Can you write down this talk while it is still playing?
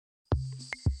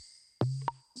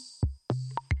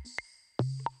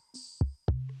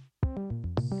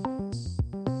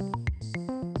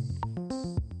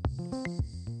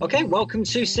Okay, welcome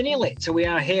to Cinelit. So we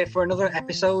are here for another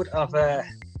episode of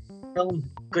film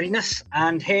goodiness,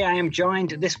 and here I am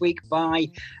joined this week by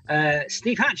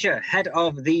Steve Hatcher, head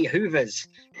of the Hoovers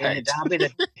in Derby,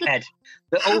 the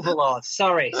Overlord.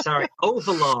 Sorry,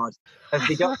 Overlord of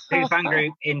the Doctor Who fan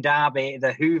group in Derby,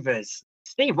 the Hoovers.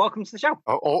 Steve, welcome to the show.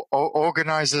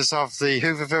 Organisers of the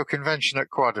Hooverville Convention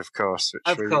at Quad, of course.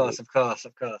 Of course.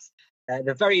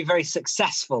 The very, very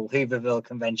successful Hooverville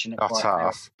Convention at Quad. Not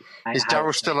half. Is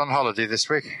Daryl still on holiday this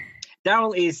week?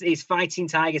 Daryl is fighting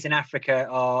tigers in Africa,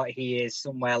 or he is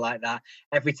somewhere like that.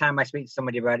 Every time I speak to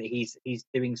somebody about it, he's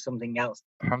doing something else.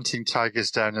 Hunting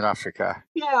tigers down in Africa.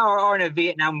 Yeah, or in a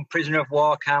Vietnam prisoner of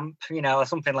war camp, or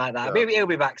something like that. Yeah. He'll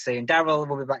be back soon. Daryl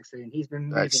will be back soon. He's been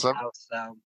moving house,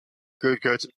 so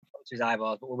good. To his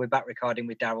eyeballs, but we'll be back recording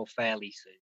with Daryl fairly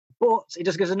soon. But it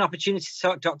does give us an opportunity to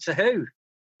talk Doctor Who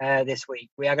this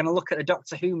week. We are going to look at the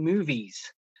Doctor Who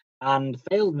movies and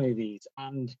failed movies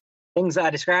and things that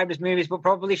are described as movies but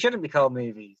probably shouldn't be called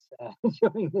movies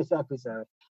during this episode.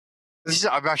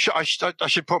 I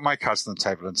should put my cards on the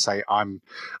table and say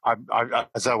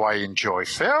though I enjoy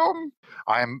film,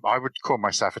 I would call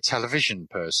myself a television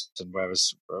person,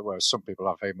 whereas some people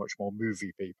are very much more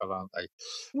movie people, aren't they?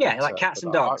 Yeah, like cats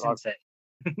and dogs, isn't it?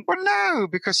 Well, no,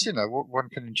 because one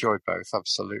can enjoy both,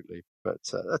 absolutely.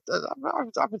 But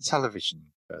I'm a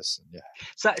television person, yeah.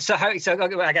 So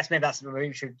I guess maybe that's what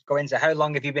we should go into. How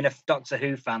long have you been a Doctor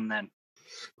Who fan then?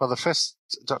 Well, the first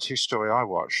Doctor Who story I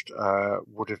watched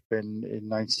would have been in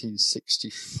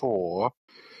 1964,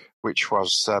 which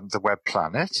was The Web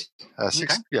Planet.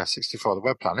 64, The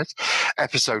Web Planet,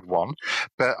 episode 1.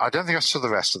 But I don't think I saw the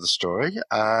rest of the story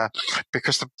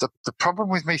because the problem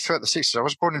with me throughout the 60s, I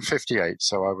was born in 58,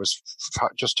 so I was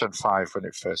just turned 5 when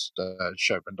it first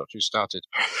showed, when Doctor Who started.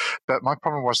 But my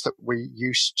problem was that we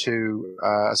used to,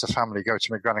 as a family, go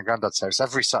to my gran and granddad's house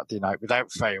every Saturday night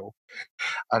without fail.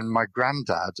 And my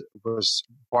granddad was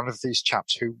one of these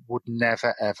chaps who would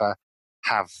never, ever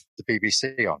have the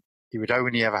BBC on. He would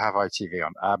only ever have ITV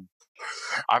on.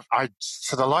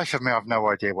 For the life of me, I've no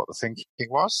idea what the thinking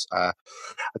was.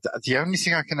 The only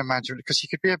thing I can imagine, because he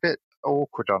could be a bit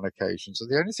awkward on occasion, so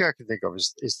the only thing I can think of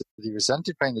is that he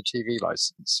resented paying the TV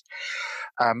license,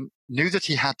 knew that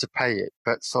he had to pay it,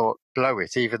 but thought, blow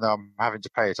it, even though I'm having to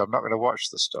pay it, I'm not going to watch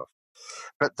the stuff.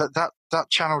 But that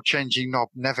channel changing knob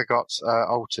never got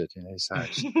altered in his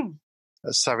house.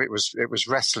 So it was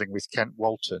wrestling with Kent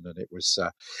Walton, and it was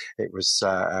I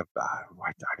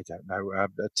don't know,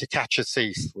 To Catch a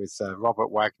Thief with Robert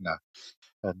Wagner,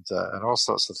 and all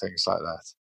sorts of things like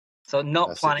that. So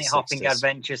not planet hopping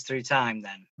adventures through time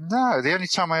then? No, the only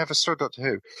time I ever saw Doctor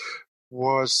Who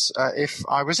was if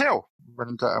I was ill,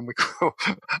 and we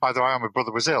either I or my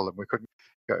brother was ill, and we couldn't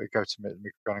go to my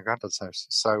gran and granddad's house.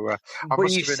 So I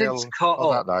must have been ill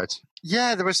on that night.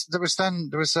 Yeah, there was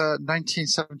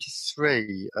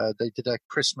 1973. They did a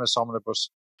Christmas omnibus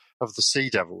of the Sea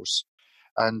Devils,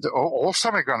 and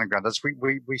also my gran and granddad's.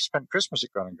 We spent Christmas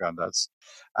at gran and granddad's,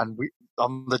 and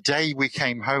on the day we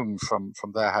came home from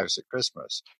their house at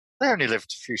Christmas. They only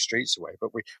lived a few streets away,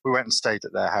 but we went and stayed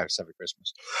at their house every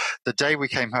Christmas. The day we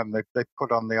came home, they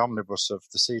put on the omnibus of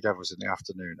the Sea Devils in the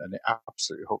afternoon, and it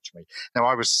absolutely hooked me. Now,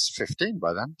 I was 15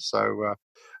 by then, so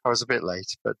I was a bit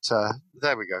late, but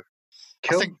there we go.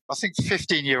 Cool. I think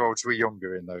 15-year-olds were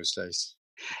younger in those days.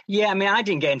 Yeah, I mean, I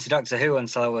didn't get into Doctor Who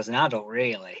until I was an adult,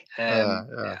 really.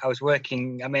 I was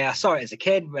working, I saw it as a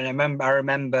kid, and I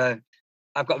remember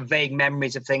I've got vague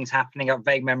memories of things happening. I've got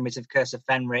vague memories of Curse of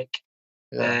Fenric.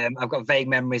 Yeah. I've got vague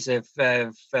memories of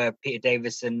Peter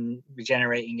Davison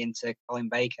regenerating into Colin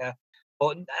Baker,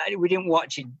 but we didn't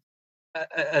watch it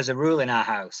as a rule in our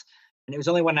house. And it was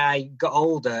only when I got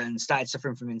older and started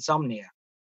suffering from insomnia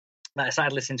that I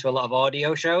started listening to a lot of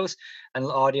audio shows and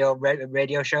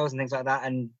radio shows and things like that.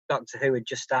 And Doctor Who had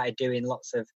just started doing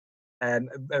lots of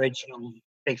original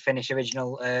Big Finish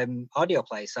original audio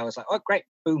plays. So I was like, oh, great,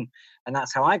 boom. And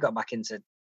that's how I got into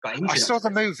I saw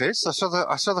the movies. I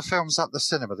saw the films at the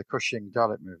cinema, the Cushing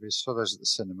Dalek movies. Saw those at the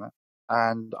cinema,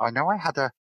 and I know I had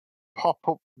a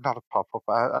Pop-O-Matic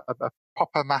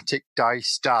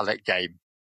dice Dalek game,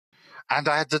 and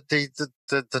I had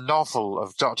the novel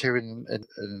of Doctor Who in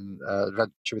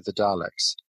Adventure with the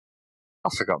Daleks.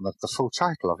 I've forgotten the full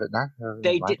title of it now.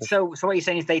 They did. So what you're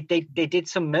saying is they did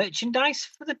some merchandise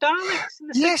for the Daleks?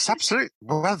 Yes, absolutely.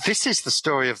 Well, this is the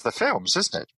story of the films,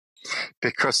 isn't it?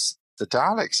 Because the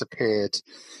Daleks appeared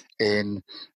in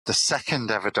the second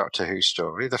ever Doctor Who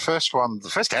story. The first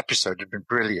episode had been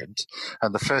brilliant,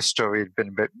 and the first story had been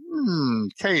a bit,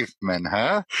 cavemen,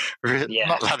 huh? Yeah.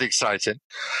 Not that exciting.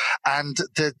 And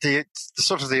the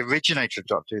sort of the originator of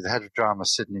Doctor Who, the head of drama,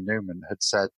 Sidney Newman, had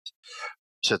said,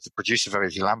 to the producer,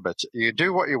 Verity Lambert, you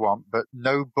do what you want, but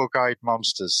no bug-eyed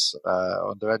monsters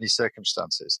under any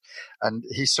circumstances. And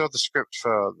he saw the script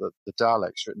for the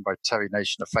Daleks, written by Terry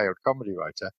Nation, a failed comedy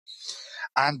writer,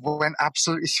 and went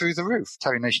absolutely through the roof.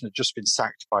 Terry Nation had just been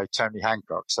sacked by Tony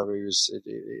Hancock, so he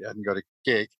hadn't got a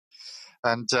gig.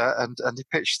 And he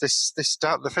pitched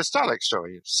the first Dalek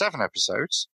story, 7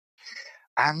 episodes,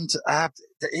 and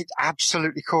it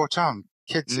absolutely caught on.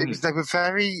 Kids, they were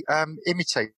very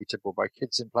imitatable by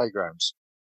kids in playgrounds.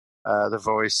 The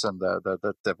voice and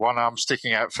the one arm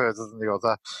sticking out further than the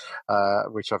other,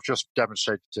 which I've just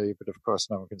demonstrated to you, but of course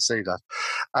no one can see that.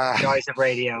 Joys of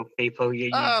radio, people.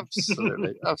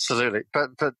 Absolutely, absolutely.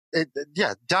 But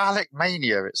Dalek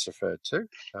Mania, it's referred to.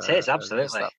 It is,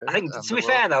 absolutely. I think, to be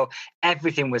fair though,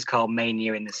 everything was called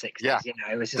Mania in the 60s. Yeah.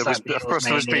 It was just of course,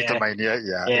 there was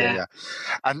Beatlemania. Yeah.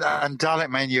 And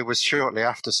Dalek Mania was shortly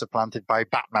after supplanted by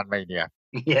Batman Mania.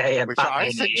 Yeah, which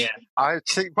Batmania, I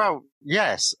think. Well,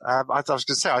 yes. I was going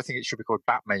to say I think it should be called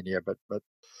Batmania, but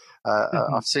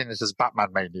I've seen it as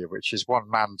Batman Mania, which is one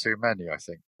man too many, I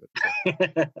think.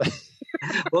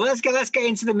 Well, let's get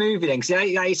into the movie then.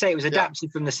 Because, like you say, it was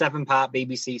adapted from the 7-part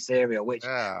BBC serial, which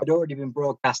had already been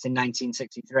broadcast in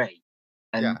 1963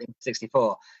 and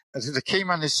 64. The key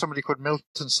man is somebody called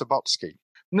Milton Subotsky.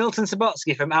 Milton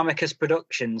Subotsky from Amicus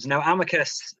Productions. Now,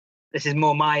 Amicus. This is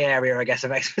more my area, I guess,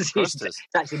 of expertise. It's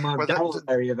actually more Daryl's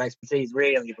area of expertise,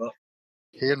 really. But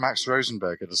he and Max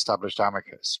Rosenberg had established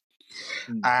Amicus,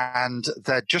 and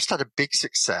they'd just had a big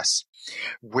success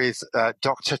with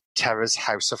Dr. Terror's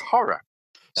House of Horror,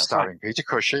 starring Peter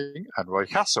Cushing and Roy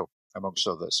Castle, amongst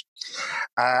others.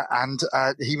 And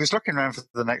he was looking around for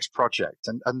the next project,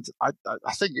 and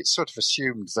I think it's sort of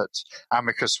assumed that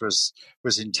Amicus was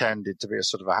intended to be a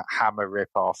sort of a Hammer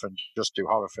rip-off and just do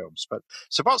horror films. But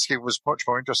Subotsky was much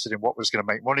more interested in what was going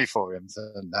to make money for him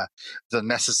than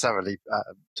necessarily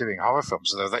doing horror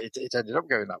films, although it ended up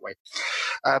going that way.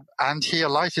 And he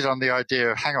alighted on the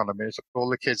idea of, hang on a minute, all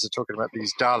the kids are talking about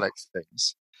these Dalek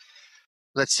things.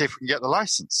 Let's see if we can get the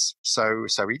license. So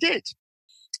he did.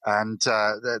 And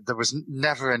there was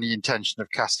never any intention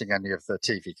of casting any of the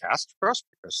TV cast, of course,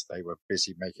 because they were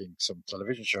busy making some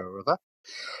television show or other.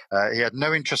 He had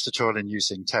no interest at all in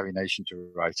using Terry Nation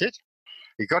to write it.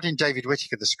 He got in David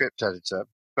Whittaker, the script editor,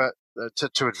 but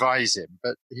to advise him.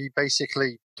 But he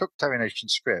basically took Terry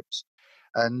Nation's script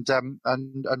and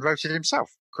wrote it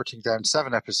himself, cutting down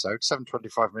 7 episodes, 7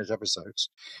 25-minute episodes,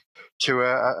 to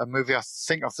a movie. I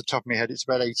think off the top of my head, it's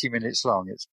about 80 minutes long.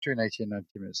 It's between 80 and 90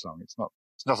 minutes long. It's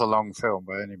not a long film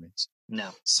by any means. No.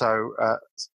 So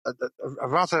a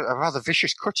rather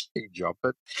vicious cutting job,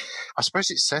 but I suppose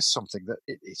it says something that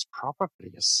it's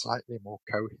probably a slightly more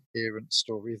coherent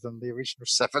story than the original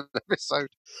 7 episode.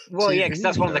 Well, yeah, because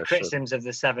that's one of the criticisms of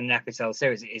the 7 episode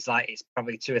series. It's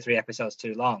probably 2 or 3 episodes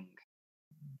too long.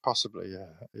 Possibly,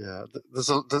 yeah. There's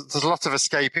a lot of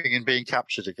escaping and being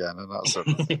captured again, and that sort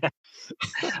of thing.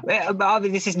 But I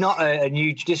mean, this was not a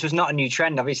new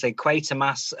trend. Obviously,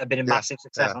 Quatermass had been a massive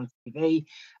success on TV,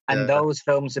 and those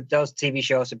TV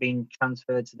shows have been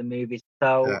transferred to the movies.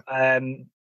 So I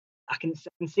can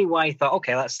see why he thought,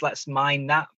 okay, let's mine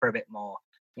that for a bit more.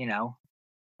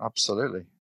 Absolutely.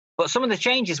 But some of the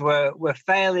changes were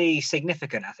fairly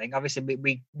significant. I think. Obviously,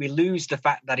 we lose the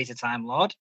fact that he's a Time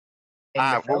Lord.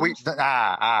 Now I'm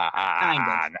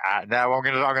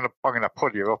gonna pull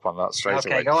you up on that straight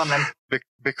away. Okay, go on then.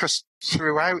 Because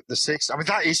throughout the 60s, I mean,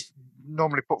 that is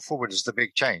normally put forward as the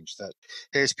big change. That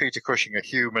here's Peter Cushing, a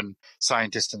human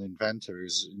scientist and inventor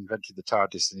who's invented the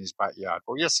TARDIS in his backyard.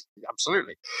 Well, yes,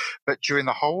 absolutely. But during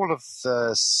the whole of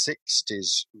the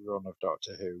 60s run of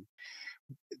Doctor Who,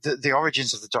 the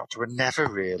origins of the Doctor were never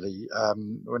really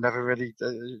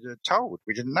told.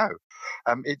 We didn't know.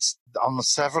 It's on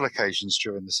several occasions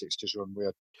during the 60s run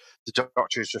where the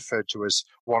Doctor is referred to as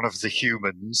one of the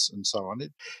humans and so on.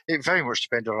 It very much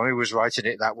depended on who was writing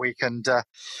it that week and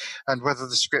whether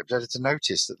the script editor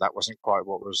noticed that wasn't quite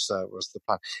what was the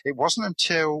plan. It wasn't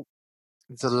until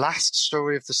the last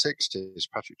story of the 60s,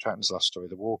 Patrick Troughton's last story,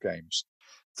 The War Games,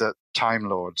 that Time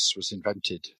Lords was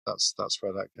invented. That's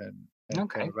where that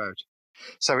came about.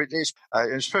 So it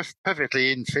was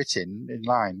perfectly in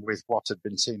line with what had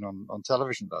been seen on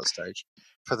television at that stage.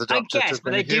 For the Doctor, I guess,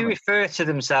 but they do refer to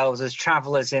themselves as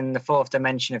travellers in the 4th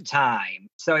dimension of time.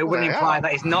 So it wouldn't imply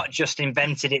that he's not just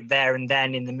invented it there and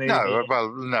then in the movie. No,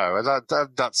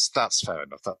 that's fair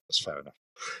enough. That's fair enough.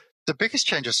 The biggest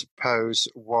change, I suppose,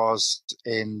 was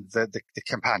in the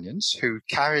companions, who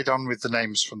carried on with the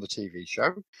names from the TV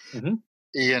show. Mm-hmm.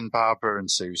 Ian, Barbara and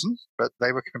Susan, but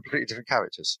they were completely different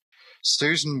characters.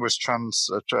 Susan was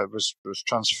transposed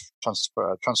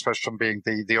from being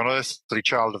the unearthly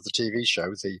child of the TV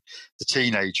show, the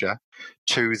teenager,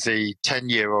 to the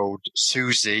 10-year-old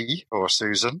Susie or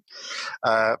Susan,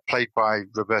 played by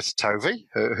Roberta Tovey,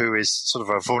 who is sort of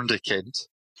a wunderkind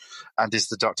and is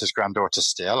the Doctor's granddaughter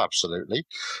still, absolutely.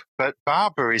 But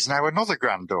Barbara is now another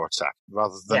granddaughter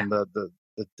rather than the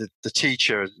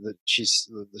teacher that she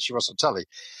was on telly.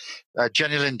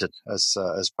 Jenny Linden as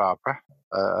Barbara,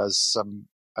 as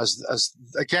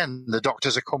again the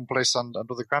Doctor's accomplice and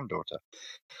other granddaughter,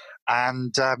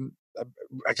 and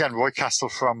again Roy Castle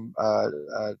from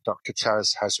Dr.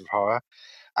 Terror's House of Horror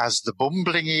as the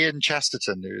bumbling Ian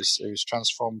Chesterton, who's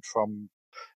transformed from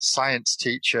science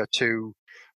teacher to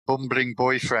bumbling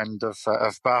boyfriend of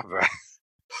Barbara.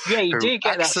 Yeah, you do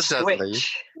get that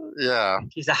switch. Yeah.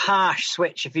 It's a harsh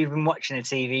switch if you've been watching a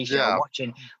TV show,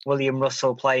 watching William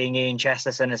Russell playing Ian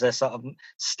Chesterton as a sort of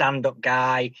stand-up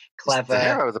guy, clever. The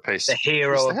hero of the piece. The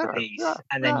hero of the piece. Yeah,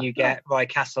 and then you get Roy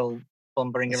Castle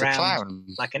bumbling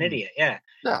around like an idiot. Yeah.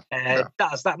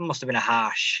 That must have been a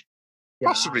harsh.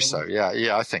 Possibly so.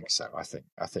 Yeah, I think so. I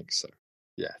think so.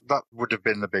 Yeah, that would have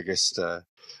been the biggest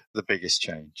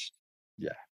change. Yeah.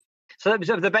 So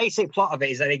the basic plot of it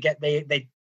is that they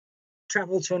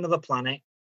travel to another planet.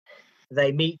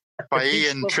 They meet by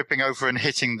Ian tripping over and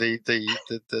hitting the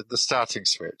starting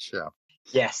switch. Yeah.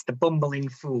 Yes, the bumbling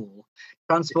fool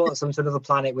transports them to another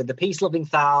planet with the peace-loving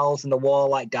Thals and the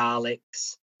warlike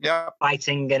Daleks. Yeah,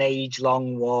 fighting an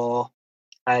age-long war,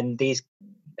 and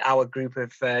our group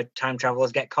of time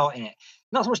travelers get caught in it.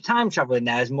 Not so much time traveling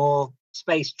there as more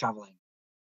space traveling.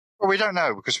 Well, we don't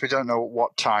know because we don't know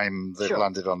what time they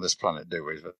landed on this planet, do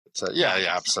we? But,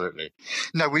 absolutely.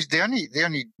 No, the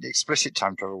only explicit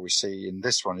time travel we see in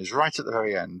this one is right at the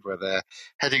very end, where they're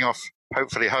heading off,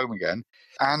 hopefully home again,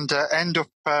 and end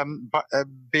up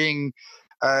being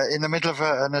in the middle of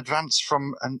an advance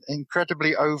from an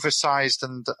incredibly oversized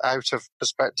and out of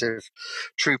perspective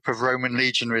troop of Roman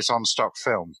legionaries on stock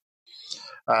film.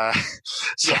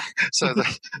 So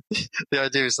the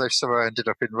idea is they've somehow ended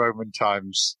up in Roman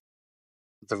times.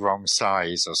 The wrong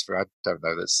size, I don't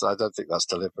know. I don't think that's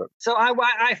deliberate. So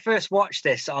I first watched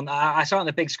this I saw it on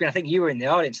the big screen. I think you were in the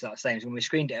audience at that same when we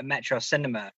screened it at Metro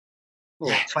Cinema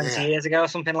 20 years ago or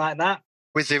something like that.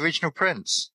 With the original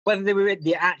prints? Whether they were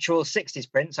the actual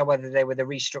 60s prints or whether they were the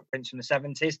restruck prints from the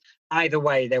 70s, either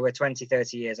way, they were 20,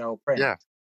 30 years old prints. Yeah,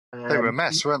 they were a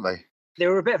mess, weren't they? They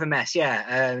were a bit of a mess,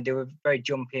 yeah. They were very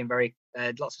jumpy and very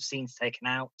lots of scenes taken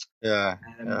out. Yeah,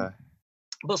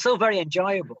 but still very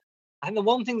enjoyable. I think the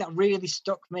one thing that really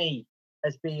struck me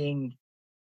as being,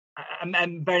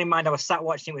 and bear in mind I was sat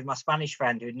watching it with my Spanish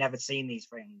friend who had never seen these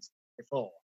things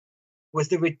before, was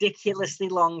the ridiculously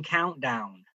long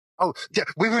countdown. Oh,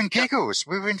 we were in giggles.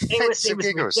 We were in fits of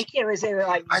giggles. Ridiculous. It was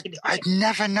like, I'd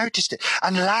never noticed it.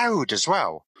 And loud as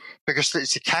well, because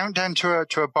it's a countdown to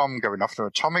a bomb going off, an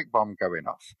atomic bomb going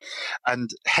off.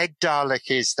 And Head Dalek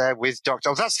is there with Doctor...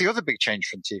 Oh, that's the other big change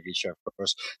from the TV show, of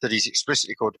course, that he's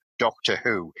explicitly called Doctor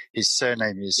Who. His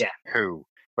surname is Who,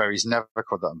 where he's never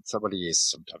called that. Well, he is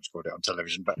sometimes called it on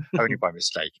television, but only by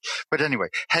mistake. But anyway,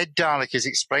 Head Dalek is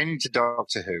explaining to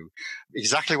Doctor Who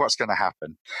exactly what's going to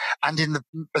happen. And in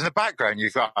the background,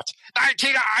 you've got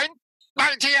 99,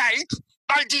 98,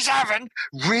 97,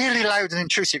 really loud and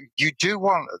intrusive. You do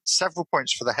want several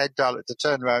points for the Head Dalek to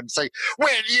turn around and say, "Will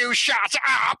you shut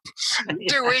up?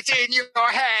 Do it in your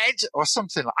head," or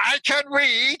something like, "I can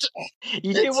read."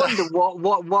 You do wonder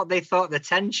what they thought the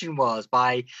tension was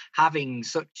by having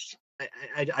such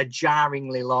a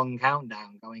jarringly long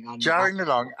countdown going on. Jarringly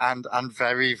long and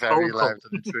very, very loud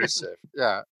and intrusive.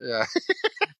 Yeah.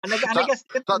 And I guess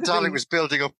that Dalek was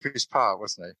building up his part,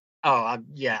 wasn't he? Oh,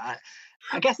 yeah.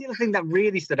 I guess the other thing that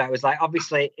really stood out was, like,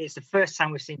 obviously, it's the first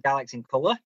time we've seen Daleks in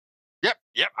colour. Yep,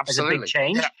 absolutely. It's a big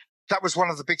change. Yeah. That was one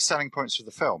of the big selling points of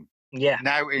the film. Yeah.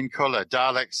 Now in colour,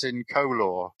 Daleks in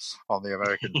color on the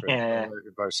American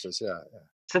posters. Yeah.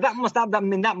 So that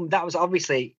was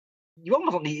obviously, you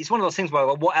almost don't need, it's one of those things where,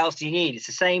 well, what else do you need? It's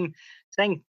the same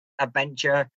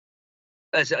adventure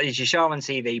as you saw on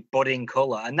TV, but in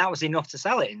colour, and that was enough to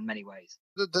sell it in many ways.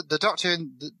 The Doctor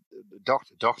in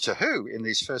Doctor Who in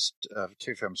these first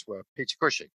two films were Peter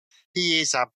Cushing. He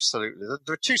is absolutely...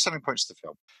 There are two selling points to the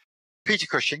film. Peter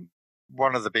Cushing,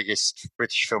 one of the biggest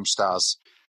British film stars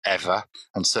ever,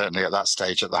 and certainly at that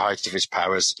stage, at the height of his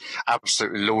powers,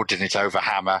 absolutely lording it over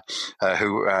Hammer,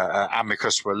 who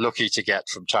Amicus were lucky to get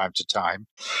from time to time,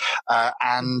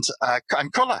 and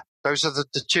colour. Those are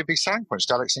the two big selling points,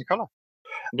 Daleks in colour.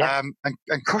 Yeah.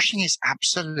 And Cushing is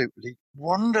absolutely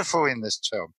wonderful in this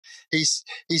film. He's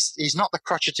not the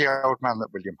crotchety old man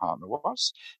that William Hartnell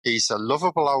was. He's a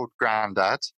lovable old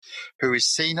granddad who is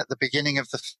seen at the beginning of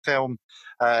the film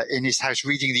in his house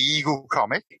reading the Eagle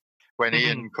comic when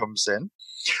Ian comes in,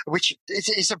 which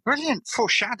is a brilliant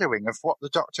foreshadowing of what the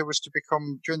Doctor was to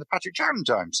become during the Patrick Troughton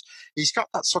times. He's got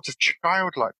that sort of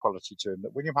childlike quality to him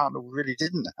that William Hartnell really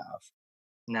didn't have.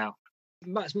 No.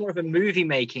 It's more of a movie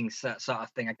making sort of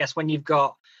thing. I guess when you've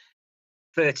got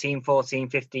 13, 14,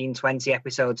 15, 20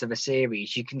 episodes of a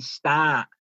series, you can start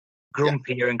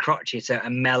grumpier and crotchetier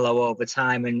and mellow over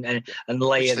time and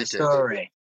layer the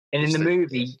story. And in the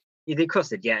movie, of course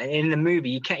they did, yeah. In the movie,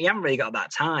 you haven't really got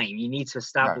that time. You need to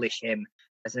establish him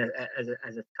as a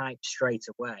type straight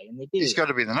away, and they do. He's got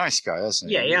to be the nice guy,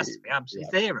 hasn't he? Yeah, he has to be absolutely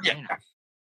the hero. Yeah. You know?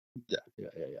 Yeah.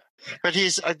 But you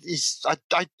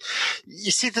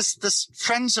see, there's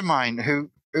friends of mine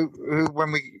who,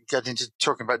 when we get into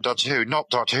talking about Doctor Who, not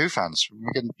Doctor Who fans,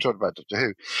 we get talk about Doctor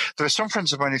Who, there are some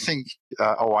friends of mine who think,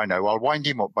 I know, I'll wind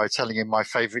him up by telling him my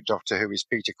favourite Doctor Who is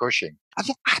Peter Cushing. And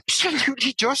it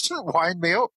absolutely doesn't wind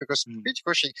me up, because Peter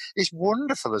Cushing is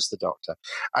wonderful as the Doctor.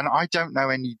 And I don't know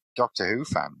any Doctor Who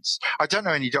fans. I don't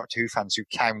know any Doctor Who fans who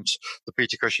count the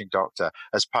Peter Cushing Doctor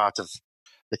as part of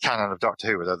the canon of Doctor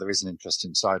Who, although there is an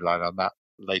interesting sideline on that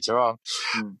later on.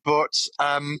 But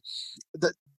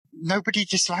nobody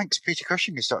dislikes Peter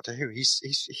Cushing as Doctor Who.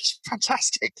 He's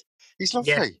fantastic. He's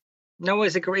lovely. Yeah. No,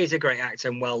 he's a great actor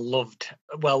and well loved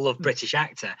British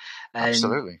actor. And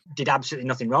absolutely. Did absolutely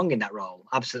nothing wrong in that role.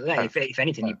 Absolutely. No. If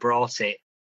anything, he brought it,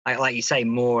 like you say,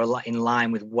 more in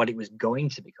line with what it was going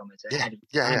to become. Yeah.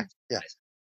 Yeah.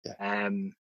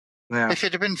 If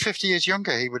it had been 50 years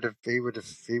younger, he would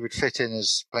fit in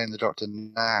as playing the Doctor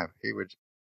now. He would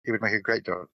make a great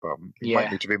Doctor. He might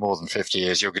need to be more than 50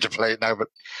 years younger to play it now. But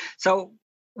so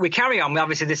we carry on.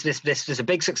 Obviously, this was a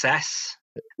big success.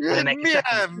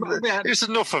 It was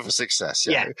enough of a success.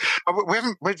 Yeah.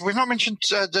 We've not mentioned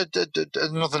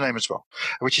another name as well,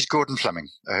 which is Gordon Fleming,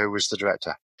 who was the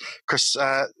director. Because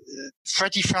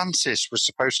Freddie Francis was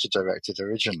supposed to direct it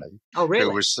originally. Oh, really?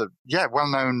 Who was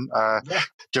well-known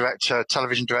director,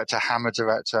 television director, Hammer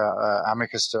director,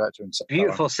 Amicus director, and so on.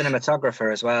 Beautiful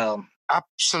cinematographer as well.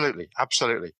 Absolutely,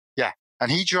 yeah.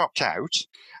 And he dropped out,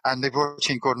 and they brought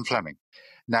in Gordon Fleming.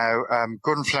 Now,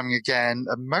 Gordon Fleming, again,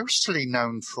 mostly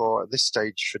known at this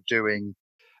stage for doing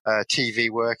TV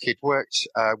work. He'd worked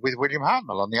with William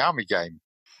Hartnell on the Army Game.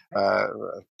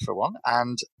 For one,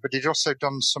 but he'd also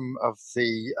done some of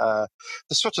the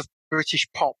sort of British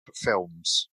pop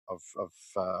films of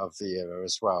the era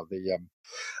as well. The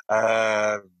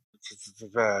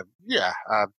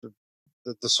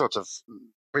sort of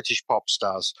British pop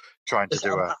stars trying to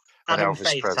do an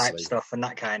Elvis Presley type stuff and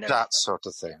that sort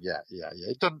of thing. Yeah.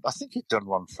 I think he'd done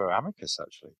one for Amicus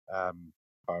actually,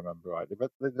 if I remember rightly.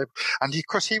 But and of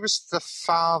course he was the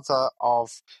father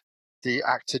of the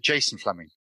actor Jason Fleming,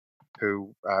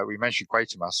 who we mentioned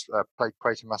Quatermass, played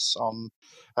Quatermass on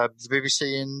the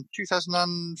BBC in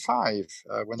 2005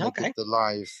 when they did the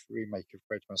live remake of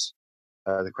Quatermass,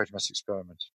 the Quatermass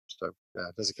Experiment. So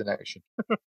there's a connection.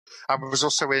 And was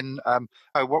also in,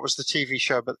 what was the TV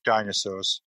show about the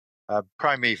dinosaurs?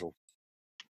 Primeval.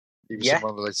 He was in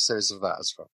one of the latest series of that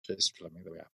as well. Jason Fleming,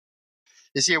 there we are.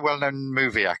 Is he a well-known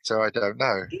movie actor? I don't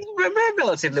know. He's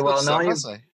relatively well-known.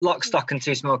 Lock, Stock and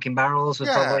Two Smoking Barrels was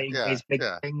probably his big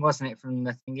thing, wasn't it, from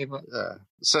the thingy? But... Yeah.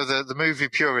 So the movie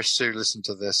purists who listen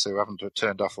to this, who haven't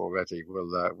turned off already, will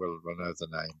know the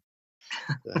name.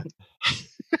 Yeah.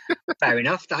 Fair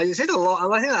enough. There's a lot.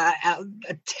 I think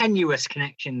a tenuous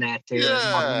connection there to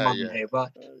modern day,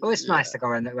 but it's nice to go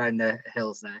around the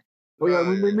hills there. We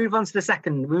move on to the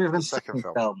second. We move on to the second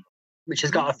film, which has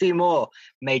got a few more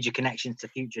major connections to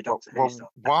future Doctor Who stuff.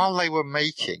 While they were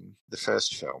making the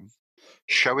first film,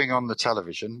 showing on the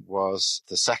television was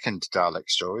the second Dalek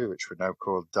story, which we now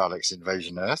call Daleks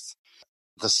Invasion Earth.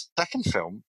 The second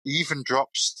film even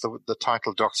drops the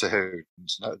title Doctor Who.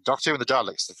 Doctor Who and the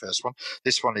Daleks, the first one.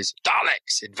 This one is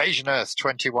Daleks Invasion Earth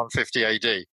 2150 AD.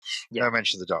 Yep. No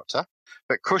mention of the Doctor.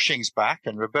 But Cushing's back,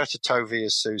 and Roberta Tovey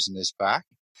as Susan is back.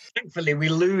 Thankfully, we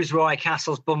lose Roy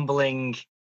Castle's bumbling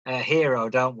hero,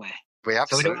 don't we? We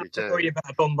absolutely do. So we don't have to worry about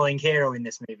a bumbling hero in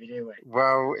this movie, do we?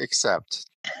 Well, except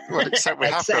we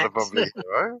have got a bumbling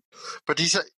hero. But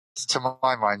to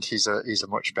my mind, he's a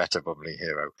much better bumbling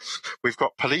hero. We've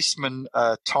got policeman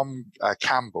Tom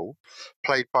Campbell,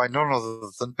 played by none other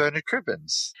than Bernard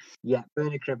Cribbins. Yeah,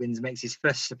 Bernard Cribbins makes his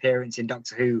first appearance in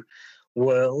Doctor Who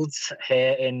Worlds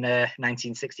here in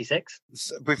 1966.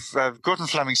 With Gordon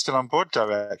Fleming still on board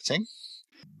directing,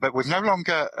 but we've no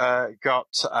longer got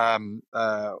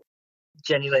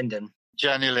Jenny Linden.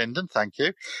 Jenny Linden, thank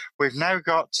you. We've now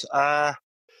got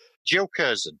Jill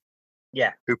Curzon.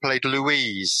 Yeah. Who played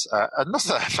Louise,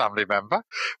 another family member.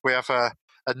 We have a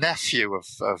nephew of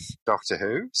Doctor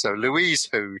Who. So Louise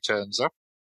Who turns up.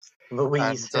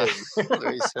 Louise Who.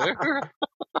 Louise Who.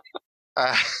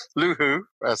 Lou Who,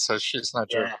 so she's no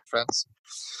joke friends.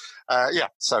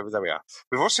 So there we are.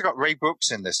 We've also got Ray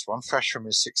Brooks in this one, fresh from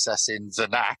his success in The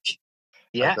Knack.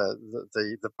 Yeah.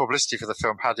 The publicity for the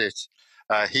film had it.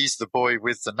 He's the boy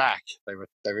with the knack. They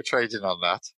were trading on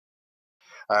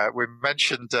that. We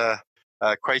mentioned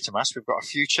Quatermass. We've got a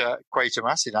future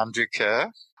Quatermass in Andrew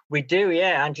Kerr. We do,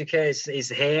 yeah. Andrew Kerr is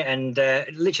here, and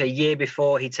literally a year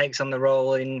before he takes on the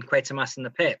role in Quatermass and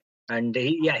the Pit. And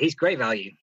he's great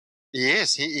value. He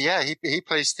is. He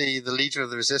plays the leader of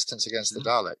the resistance against the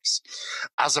Daleks,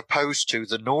 as opposed to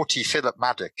the naughty Philip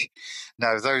Maddock.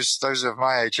 Now, those of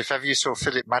my age, if ever you saw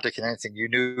Philip Maddock in anything, you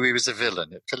knew he was a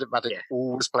villain. Philip Maddock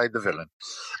always played the villain.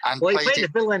 And he played the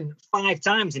villain 5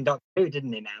 times in Doctor Who,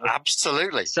 didn't he? Now,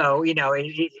 absolutely. So he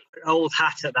old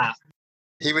hat at that.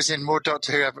 He was in more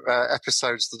Doctor Who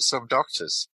episodes than some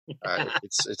doctors.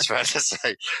 It's fair to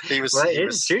say he was. Well, it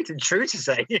is true to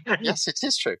say. Yes, it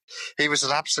is true. He was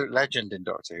an absolute legend in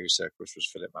Doctor Who circles, was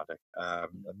Philip Maddock,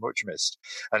 and much missed.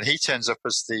 And he turns up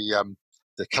as the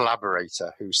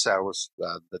collaborator who sells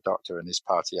the Doctor and his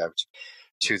party out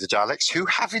to the Daleks, who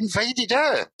have invaded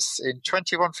Earth in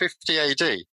 2150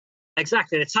 AD.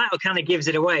 Exactly. The title kind of gives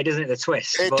it away, doesn't it? The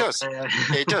twist. It does.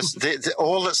 It does.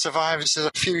 All that survives is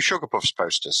a few Sugar Puffs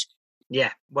posters.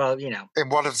 Yeah, well, in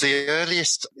one of the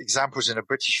earliest examples in a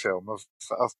British film of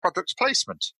product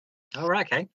placement. Oh, right,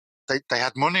 okay. They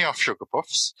had money off Sugar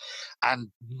Puffs,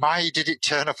 and my did it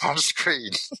turn up on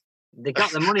screen. They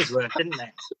got the money's worth, didn't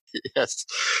they? Yes.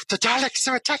 The Daleks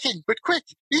are attacking, but quick,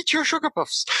 eat your Sugar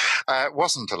Puffs.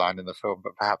 Wasn't a line in the film,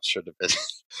 but perhaps should have been.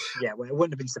 Yeah, well, it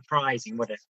wouldn't have been surprising,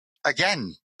 would it?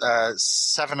 Again,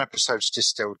 7 episodes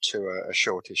distilled to a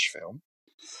shortish film.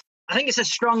 I think it's a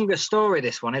stronger story,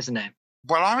 this one, isn't it?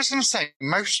 Well, I was going to say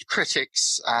most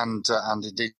critics and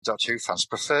indeed Doctor Who fans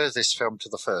prefer this film to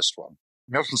the first one.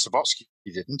 Milton Subotsky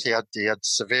didn't. He had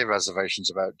severe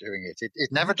reservations about doing it.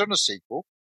 He'd never done a sequel.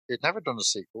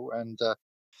 And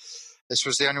this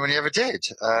was the only one he ever did.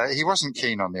 He wasn't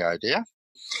keen on the idea,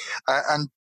 and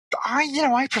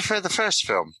I prefer the first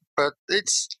film. But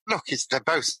they're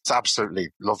both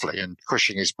absolutely lovely, and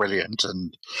Cushing is brilliant,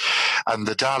 and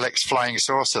the Daleks flying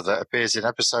saucer that appears in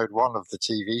episode 1 of the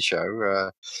TV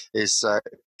show is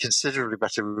considerably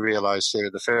better realised here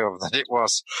in the film than it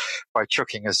was by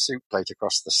chucking a soup plate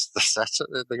across the set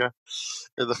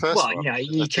in the first one. Well,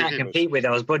 you can't compete with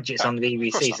those budgets on the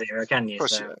BBC, can you?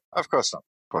 Of course not.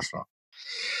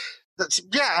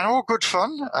 And all good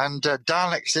fun. And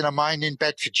Daleks in a mine in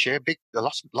Bedfordshire. A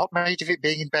lot made of it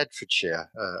being in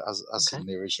Bedfordshire, as in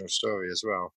the original story as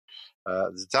well.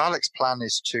 The Daleks' plan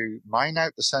is to mine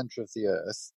out the centre of the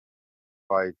Earth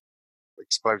by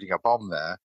exploding a bomb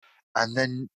there, and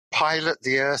then pilot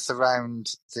the Earth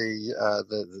around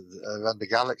around the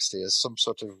galaxy as some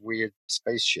sort of weird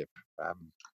spaceship.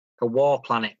 A war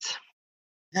planet.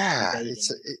 Yeah,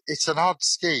 it's an odd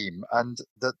scheme, and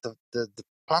the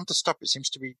plan to stop it seems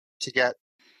to be to get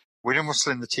William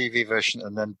Russell in the TV version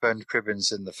and then Bernd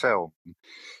Cribbins in the film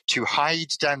to hide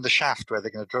down the shaft where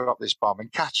they're going to drop this bomb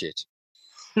and catch it.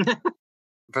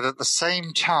 But at the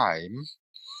same time,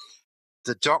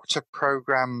 the Doctor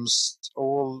programs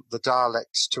all the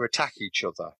Daleks to attack each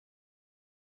other,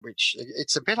 which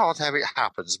it's a bit odd how it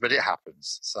happens, but it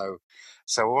happens. So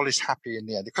all is happy in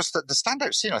the end. Because the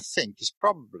standout scene, I think, is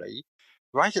probably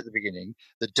right at the beginning,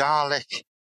 the Dalek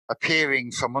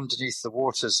appearing from underneath the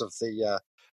waters of the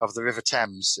River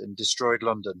Thames in destroyed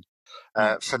London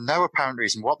for no apparent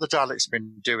reason. What the Daleks have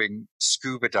been doing,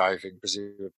 scuba diving,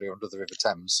 presumably under the River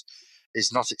Thames,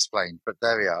 is not explained. But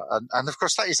there we are. And of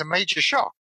course, that is a major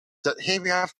shock that here we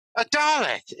have a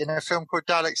Dalek in a film called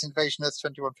Daleks Invasion Earth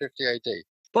 2150 AD.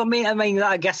 But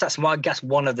I guess that's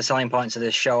one of the selling points of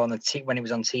this show when it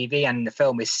was on TV and the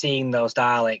film is seeing those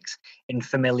Daleks in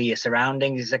familiar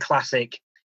surroundings.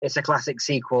 It's a classic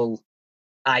sequel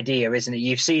idea, isn't it?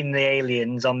 You've seen the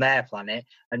aliens on their planet,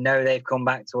 and now they've come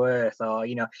back to Earth, or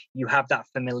you have that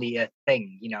familiar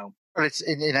thing. Well, it's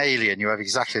in Alien. You have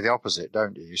exactly the opposite,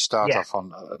 don't you? You start off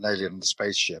on an alien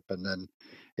spaceship, and then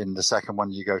in the second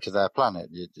one, you go to their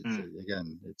planet.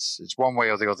 Again, it's one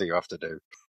way or the other you have to do.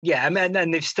 Yeah, and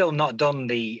then they've still not done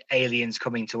the aliens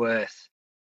coming to Earth,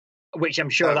 which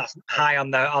I'm sure that's high on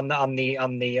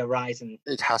the horizon.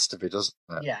 It has to be, doesn't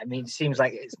it? Yeah, I mean, it seems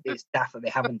like it's daft that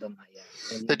they haven't done that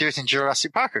yet. They do it in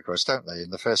Jurassic Park, of course, don't they? In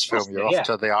the first film, you're off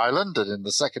to the island, and in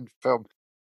the second film,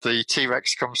 the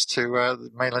T-Rex comes to the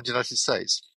mainland United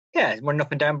States. Yeah, it's running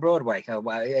up and down Broadway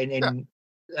in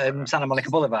Santa Monica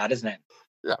Boulevard, isn't it?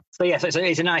 Yeah. So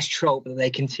it's a nice trope that they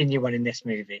continue on in this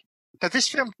movie. Now, this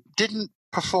film didn't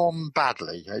perform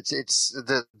badly. It's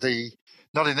the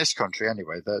not in this country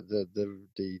anyway.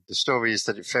 The story is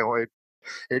that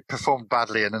it performed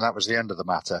badly, and then that was the end of the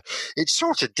matter. It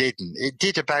sort of didn't. It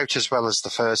did about as well as the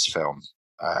first film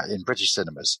in British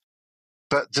cinemas,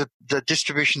 but the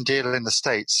distribution deal in the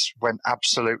States went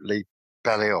absolutely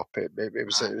belly up. It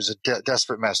was a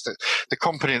desperate mess. The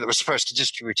company that was supposed to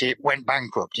distribute it went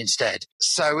bankrupt instead.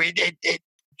 So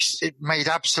it made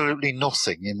absolutely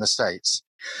nothing in the States.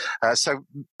 So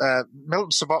Milton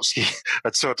Subotsky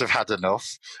had sort of had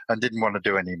enough and didn't want to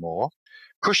do any more.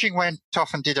 Cushing went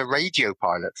off and did a radio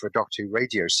pilot for a Doctor Who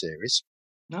radio series,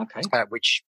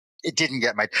 which it didn't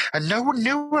get made. And no one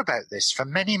knew about this for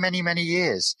many, many, many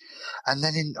years. And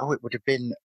then it would have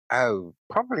been,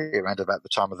 probably around about the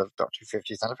time of the Doctor Who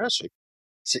 50th anniversary,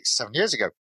 6-7 years ago,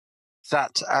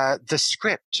 that the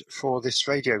script for this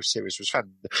radio series was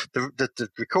found. The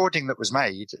recording that was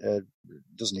made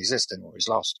doesn't exist anymore, is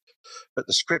lost. But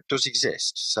the script does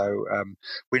exist. So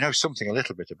we know something a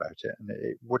little bit about it. And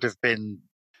it would have been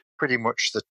pretty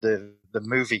much the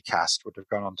movie cast would have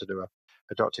gone on to do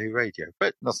a Doctor Who radio,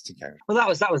 but nothing came. Well,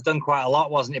 that was done quite a lot,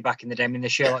 wasn't it, back in the day? I mean, the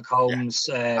Sherlock Holmes,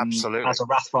 absolutely. Basil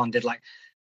Rathbone did like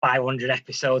 500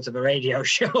 episodes of a radio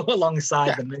show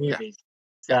alongside the movies.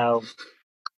 So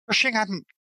Cushing hadn't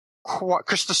quite,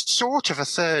 because there's sort of a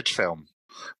third film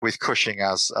with Cushing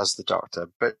as the Doctor,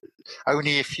 but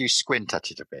only if you squint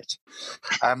at it a bit.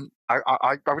 I'm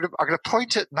going to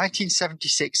point at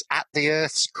 1976 At the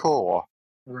Earth's Core.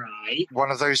 Right. One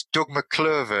of those Doug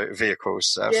McClure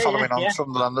vehicles, following on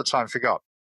from The Land That Time Forgot,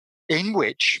 in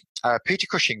which Peter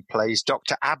Cushing plays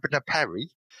Dr. Abner Perry,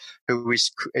 who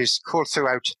is called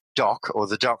throughout Doc, or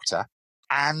the Doctor,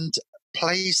 and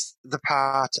plays the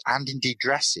part and indeed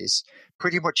dresses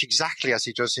pretty much exactly as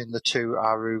he does in the two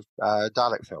Aru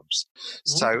Dalek films.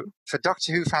 So for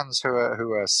Doctor Who fans who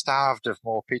are starved of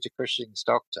more Peter Cushing's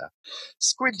Doctor,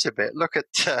 squint a bit, look at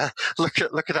At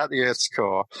the Earth's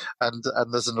Core, and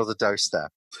there's another dose there.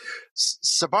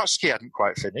 Subotsky hadn't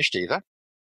quite finished either,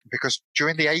 because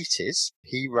during the 80s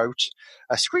he wrote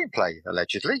a screenplay,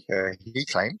 allegedly. He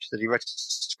claimed that he wrote a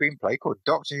screenplay called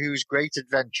Doctor Who's Great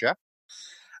Adventure.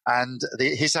 And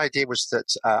his idea was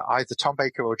that either Tom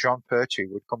Baker or John Pertwee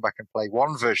would come back and play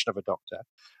one version of a Doctor,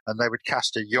 and they would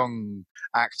cast a young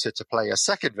actor to play a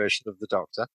second version of the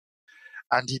Doctor.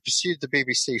 And he pursued the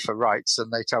BBC for rights,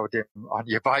 and they told him, on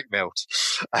your bike, Milt.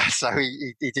 So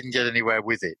he didn't get anywhere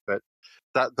with it, but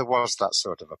there was that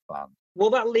sort of a plan. Well,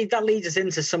 that leads us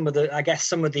into some of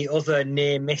the other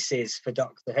near misses for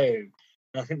Doctor Who.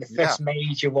 And I think the first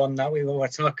major one that we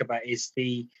want to talk about is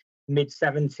the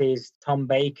mid-70s Tom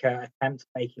Baker attempt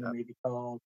making a movie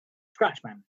called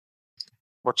Scratchman.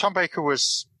 Well, Tom Baker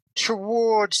was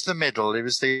towards the middle. It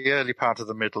was the early part of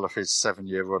the middle of his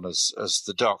 7-year run as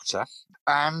the Doctor.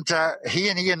 And he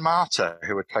and Ian Marter,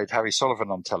 who had played Harry Sullivan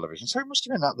on television, so it must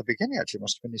have been at the beginning, actually. It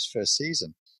must have been his first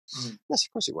season. Yes,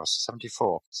 of course it was,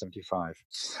 74, 75.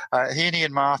 He and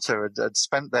Ian Marter had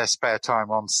spent their spare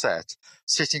time on set,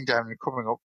 sitting down and coming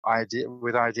up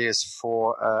with ideas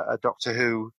for a Doctor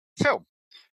Who film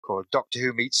called Doctor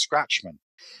Who Meets Scratchman.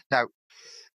 Now,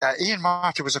 Ian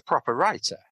Marter was a proper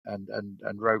writer and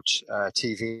wrote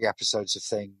TV episodes of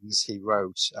things. He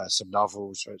wrote some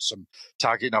novels, wrote some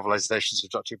target novelizations of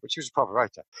Doctor Who, but he was a proper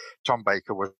writer. Tom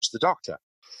Baker was the Doctor.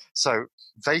 So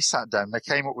they sat down, they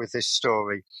came up with this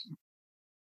story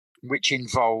which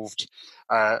involved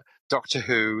Doctor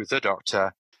Who, the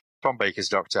Doctor, Tom Baker's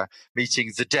Doctor,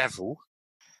 meeting the Devil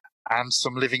and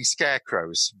some living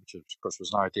scarecrows, which of course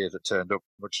was an idea that turned up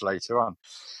much later on.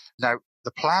 Now,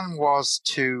 the plan was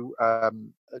to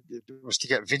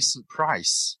get Vincent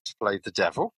Price to play the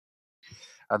Devil.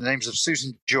 And the names of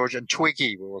Susan George and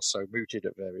Twiggy were also mooted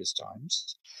at various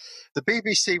times. The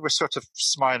BBC were sort of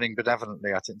smiling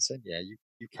benevolently at it and saying, yeah, you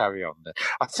carry on there.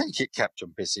 I think it kept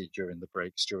them busy during the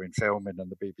breaks, during filming, and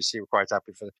the BBC were quite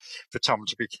happy for Tom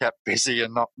to be kept busy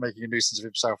and not making a nuisance of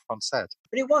himself on set.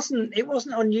 But it wasn't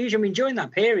unusual. I mean, during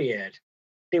that period,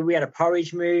 we had a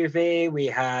Porridge movie, we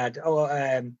had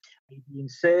Being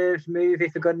Served movie,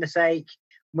 for goodness sake.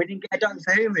 We didn't get a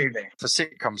Doctor Who movie. For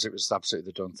sitcoms, it was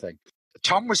absolutely the done thing.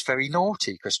 Tom was very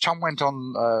naughty because Tom went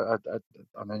on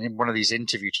in one of these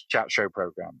interview chat show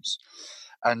programs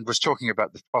and was talking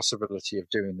about the possibility of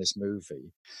doing this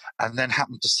movie, and then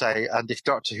happened to say, and if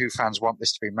Doctor Who fans want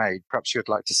this to be made, perhaps you'd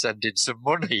like to send in some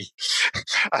money.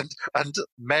 and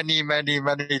many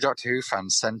Doctor Who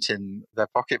fans sent in their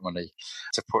pocket money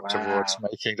to put towards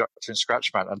making Doctor and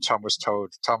Scratchman. And Tom was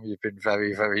told, Tom, you've been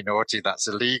very, very naughty. That's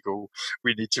illegal.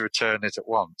 We need to return it at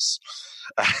once.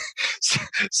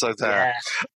 So there.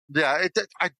 Yeah,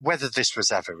 whether this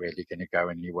was ever really going to go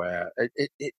anywhere,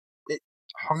 it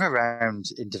hung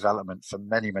around in development for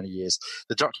many, many years.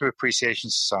 The Doctor Appreciation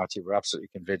Society were absolutely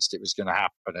convinced it was going to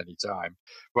happen any time,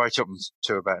 right up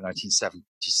to about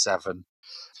 1977.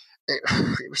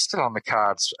 It was still on the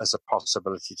cards as a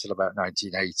possibility till about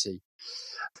 1980.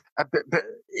 But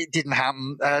it didn't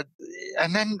happen.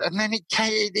 And then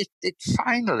it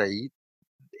finally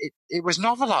was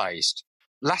novelized.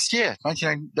 Last year,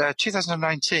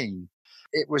 2019,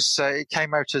 it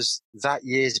came out as that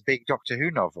year's big Doctor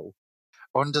Who novel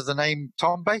under the name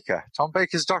Tom Baker. Tom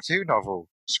Baker's Doctor Who novel,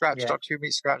 Doctor Who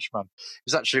meets Scratchman. It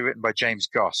was actually written by James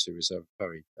Goss, who was a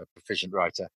very proficient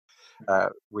writer,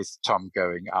 with Tom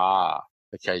going,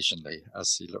 occasionally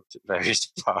as he looked at various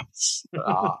parts.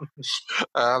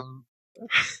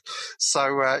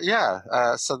 So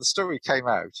the story came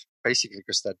out basically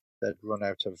because they'd run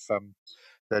out of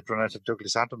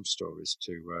Douglas Adams stories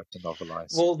to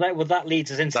novelise. Well, that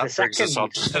leads us into the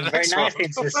second, very nicely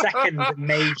into the second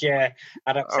major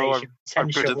adaptation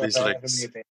potential of a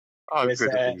movie.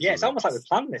 It's almost like we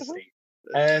planned this, Steve.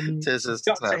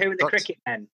 Doctor Who and the Cricket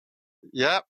Men.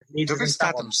 Yeah, Douglas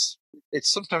Adams. It's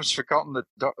sometimes forgotten that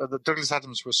Douglas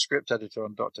Adams was script editor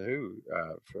on Doctor Who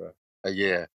for a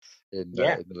year in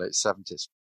the late 70s.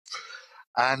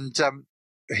 And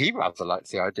he rather liked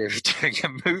the idea of doing a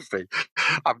movie.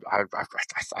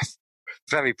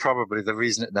 Very probably the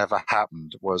reason it never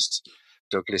happened was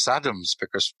Douglas Adams,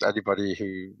 because anybody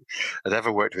who had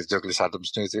ever worked with Douglas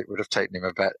Adams knew that it would have taken him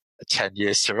about 10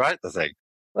 years to write the thing.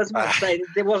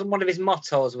 There wasn't one of his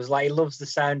mottos was like he loves the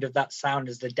sound of that sound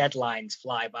as the deadlines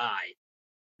fly by.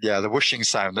 Yeah, the whooshing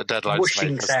sound that deadlines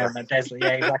whooshing make. Sound that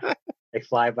deadlines, exactly. They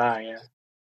fly by, yeah.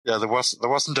 Yeah, there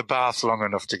wasn't a bath long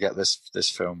enough to get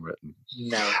this film written.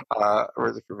 No,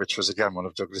 which was again one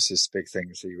of Douglas's big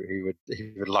things. He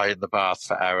would lie in the bath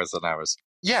for hours and hours.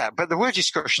 Yeah, but there were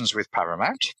discussions with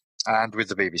Paramount and with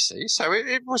the BBC, so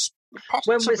it was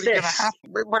possibly going to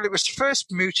happen. Well, it was first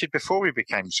mooted before we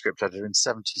became script editor in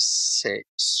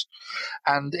 '76,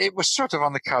 and it was sort of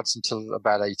on the cards until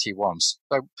about '81.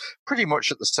 So pretty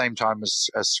much at the same time as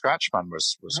Scratchman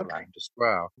was around as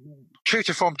well. True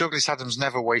to form, Douglas Adams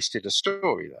never wasted a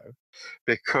story, though,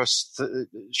 because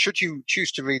should you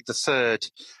choose to read the third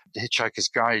Hitchhiker's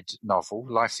Guide novel,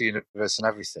 Life, the Universe and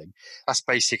Everything, that's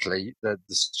basically the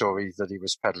story that he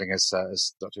was peddling as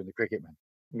Doctor and the Cricket Men.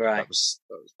 Right.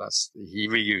 He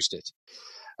reused it.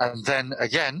 And then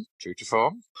again, true to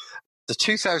form, the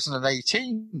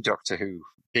 2018 Doctor Who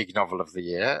big novel of the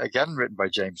year, again written by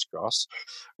James Goss,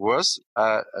 was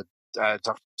Doctor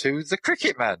Who, The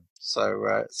Cricket Men.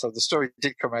 So the story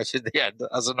did come out in the end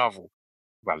as a novel.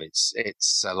 Well,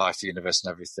 it's Life, the Universe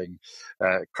and Everything,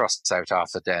 crossed out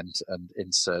Arthur Dent and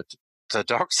insert the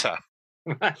Doctor.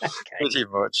 Okay. Pretty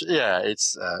much. Yeah,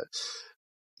 it's...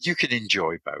 you can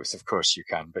enjoy both, of course you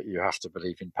can, but you have to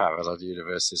believe in parallel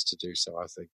universes to do so, I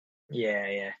think.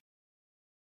 Yeah.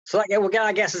 So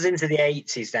that gets us into the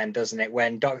 80s then, doesn't it?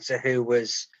 When Doctor Who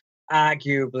was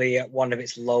arguably at one of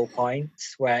its low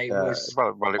points, where it was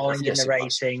falling in the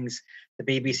ratings.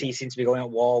 The BBC seems to be going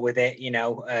at war with it,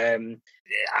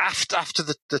 After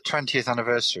the 20th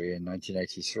anniversary in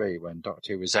 1983, when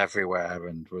Doctor Who was everywhere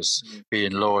and was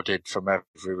being lauded from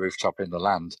every rooftop in the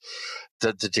land,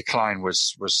 the decline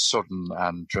was sudden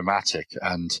and dramatic.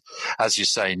 And as you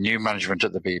say, new management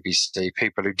at the BBC,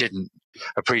 people who didn't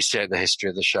appreciate the history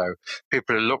of the show,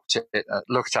 people who looked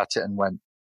at it and went,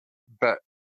 but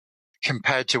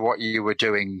compared to what you were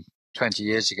doing 20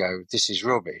 years ago, this is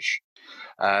rubbish.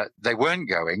 They weren't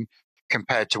going,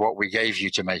 compared to what we gave you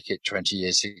to make it 20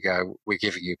 years ago, we're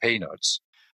giving you peanuts,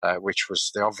 which was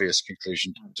the obvious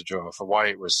conclusion to draw for why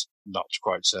it was not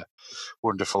quite so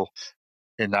wonderful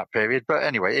in that period. But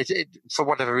anyway, it for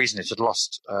whatever reason, it had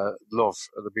lost love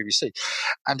of the BBC.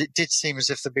 And it did seem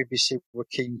as if the BBC were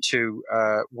keen to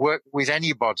work with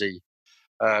anybody,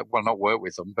 not work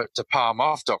with them, but to palm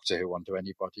off Doctor Who onto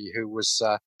anybody who was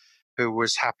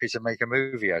happy to make a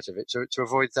movie out of it, to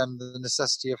avoid then the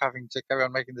necessity of having to carry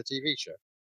on making the TV show.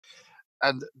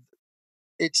 And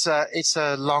it's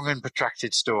a long and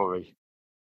protracted story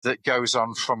that goes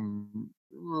on from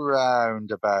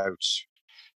round about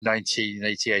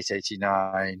 1988,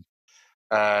 89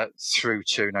 through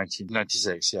to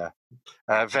 1996. Yeah,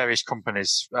 various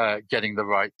companies getting the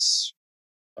rights,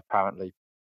 apparently,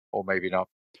 or maybe not,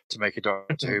 to make a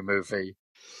Doctor Who movie.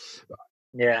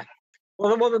 Yeah.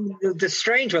 Well, the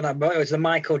strange one that was the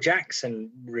Michael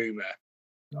Jackson rumor.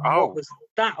 Oh, what was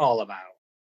that all about?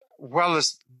 Well,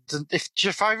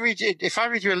 if I read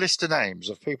you a list of names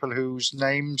of people whose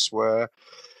names were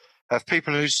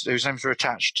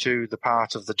attached to the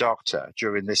part of the Doctor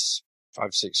during this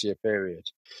 5-6 year period,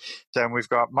 then we've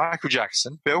got Michael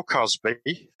Jackson, Bill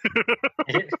Cosby.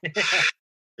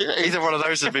 Either one of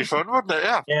those would be fun, wouldn't it?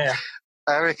 Yeah. Yeah.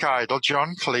 Eric Idle,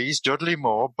 John Cleese, Dudley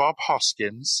Moore, Bob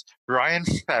Hoskins, Brian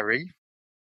Ferry.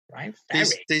 Brian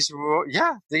Ferry. These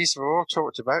were all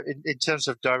talked about in terms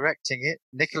of directing it.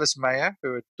 Nicholas Meyer,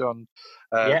 who had done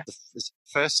the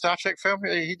first Star Trek film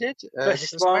he did.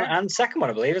 First one and second one,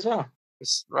 I believe, as well.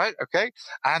 Right, okay.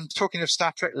 And talking of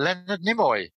Star Trek, Leonard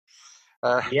Nimoy,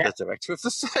 the director of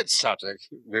the third Star Trek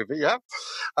movie,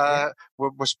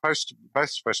 were both supposed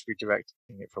to be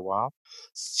directing it for a while.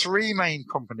 3 main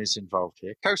companies involved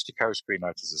here. Coast to Coast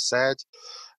Screenwriters, as I said.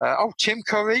 Tim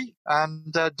Curry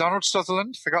and Donald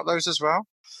Sutherland, forgot those as well.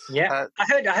 Yeah, I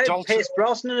heard Pierce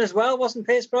Brosnan as well. Wasn't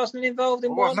Pierce Brosnan involved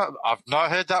in one? I've not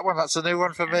heard that one. That's a new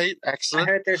one for me. Excellent.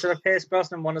 I heard there's a Pierce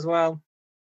Brosnan one as well.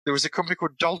 There was a company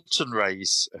called Dalton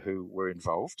Rays who were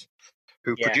involved,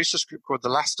 who produced a script called The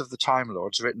Last of the Time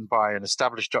Lords, written by an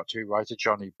established Doctor Who writer,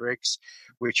 Johnny Briggs,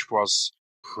 which was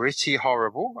pretty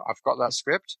horrible. I've got that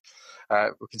script.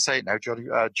 We can say it now.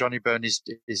 Johnny Byrne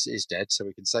is dead, so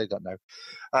we can say that now.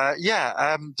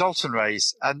 Dalton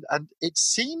Rays, and it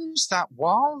seems that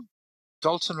while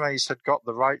Dalton Rays had got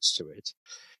the rights to it,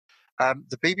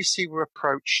 the BBC were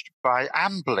approached by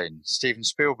Amblin, Steven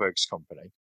Spielberg's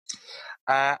company,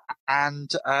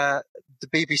 and the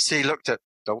BBC looked at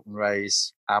Dalton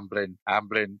Rays, Amblin,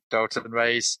 Dalton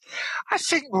Rays. I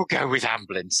think we'll go with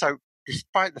Amblin. So,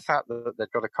 despite the fact that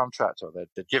they'd got a contract or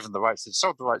they'd given the rights, they'd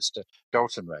sold the rights to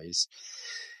Dalton Rays,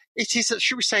 it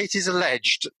is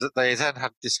alleged that they then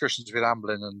had discussions with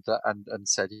Amblin and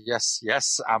said, yes,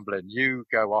 Amblin, you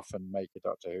go off and make a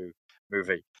Doctor Who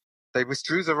movie. They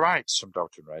withdrew the rights from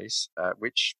Dalton Rays,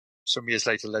 which some years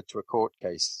later led to a court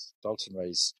case. Dalton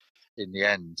Rays, in the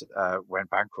end,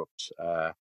 went bankrupt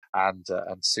and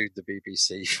sued the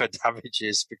BBC for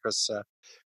damages because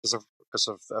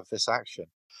of this action.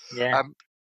 Yeah.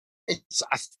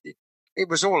 It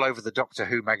was all over the Doctor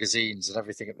Who magazines and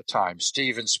everything at the time.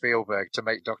 Steven Spielberg to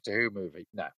make Doctor Who movie.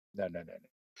 No.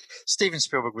 Steven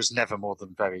Spielberg was never more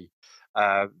than very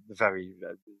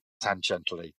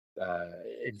tangentially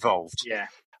involved. Yeah.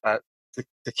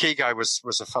 The key guy was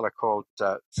a fellow called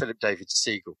Philip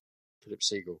Siegel,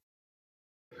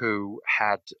 who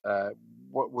had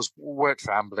worked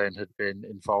for Amblin, had been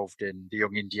involved in the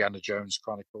Young Indiana Jones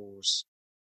Chronicles,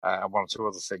 and one or two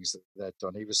other things that they'd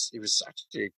done. He was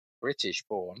actually British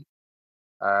born,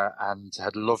 and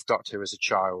had loved Doctor Who as a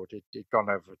child. He'd gone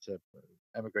over to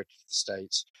emigrated to the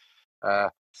States,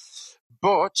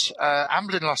 but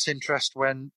Amblin lost interest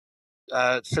when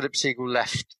Philip Siegel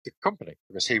left the company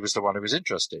because he was the one who was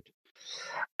interested.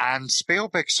 And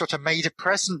Spielberg sort of made a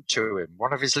present to him.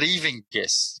 One of his leaving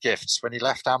gifts when he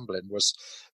left Amblin was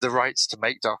the rights to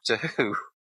make Doctor Who.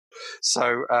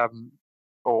 So,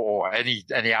 or any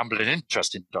Amblin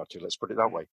interest in Doctor Who, let's put it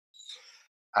that way.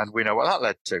 And we know what that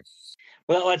led to.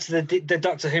 Well, that's the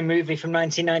Doctor Who movie from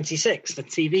 1996, the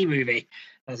TV movie,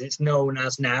 as it's known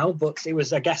as now. But it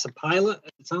was, I guess, a pilot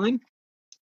at the time.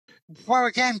 Well,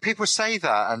 again, people say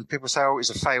that, and people say, "Oh, it was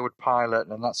a failed pilot,"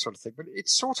 and that sort of thing. But it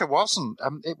sort of wasn't.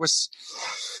 It was.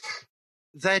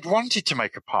 They'd wanted to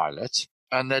make a pilot,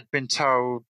 and they'd been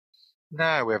told,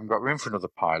 "No, we haven't got room for another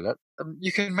pilot.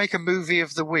 You can make a movie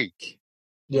of the week."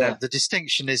 Yeah. The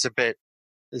distinction is a bit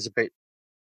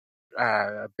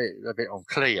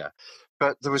unclear,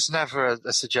 but there was never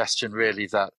a suggestion really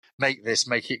that make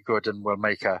it good, and we'll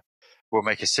make a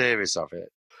series of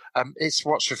it. It's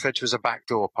what's referred to as a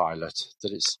backdoor pilot,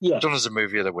 that it's done as a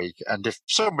movie of the week, and if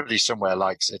somebody somewhere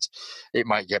likes it, it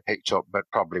might get picked up, but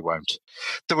probably won't.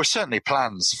 There were certainly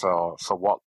plans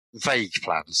vague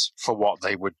plans for what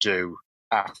they would do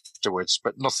afterwards,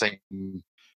 but nothing.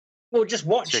 Well, just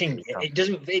watching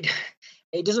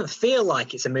it doesn't feel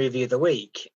like it's a movie of the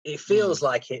week. It feels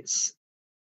like it's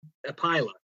a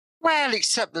pilot. Well,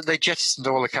 except that they jettisoned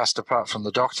all the cast apart from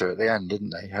the Doctor at the end,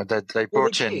 didn't they? They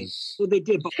brought in. Well, they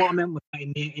did, but what I meant was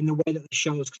in the way that the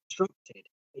show is constructed,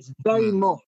 it's very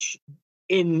much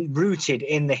rooted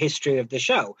in the history of the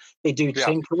show. They do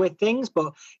tinker with things,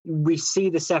 but we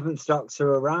see the Seventh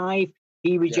Doctor arrive.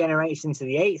 He regenerates into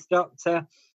the Eighth Doctor.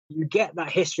 you get that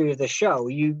history of the show.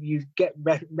 You get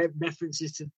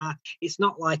references to that. It's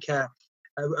not like a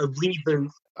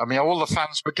reboot. I mean, all the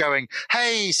fans were going,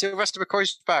 "Hey, Sylvester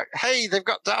McCoy's back. Hey, they've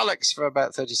got Daleks for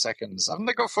about 30 seconds. Haven't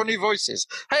they got funny voices?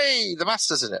 Hey, the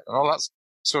Master's in it," and all that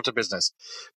sort of business.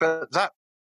 But that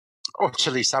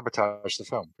utterly sabotaged the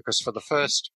film, because for the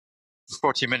first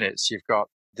 40 minutes, you've got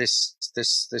this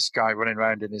guy running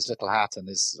around in his little hat and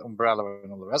his umbrella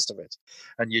and all the rest of it,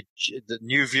 and the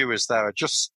new viewers there are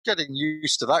just getting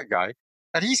used to that guy,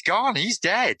 and he's gone, he's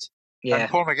dead. And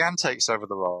Paul McGann takes over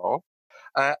the role,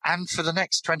 and for the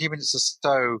next 20 minutes or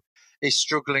so is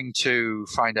struggling to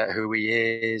find out who he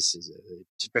is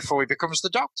before he becomes the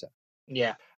Doctor.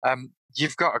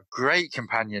 You've got a great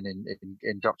companion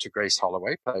in Dr. Grace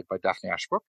Holloway, played by Daphne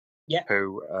Ashbrook.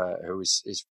 Who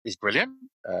is brilliant.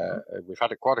 We've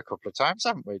had it quite a couple of times,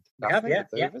 haven't we? Daphne,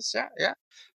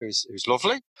 who's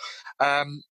lovely.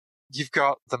 You've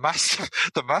got the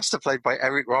master played by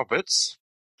Eric Roberts,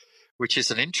 which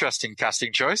is an interesting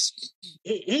casting choice.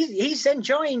 He's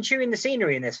enjoying chewing the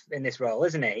scenery in this role,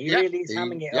 isn't he? He really is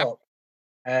hamming it up,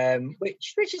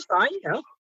 which is fine, you know.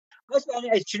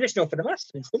 It's traditional for the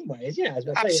Master in some ways,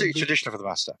 absolutely traditional for the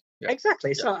Master.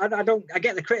 Exactly. So I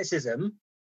get the criticism.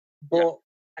 But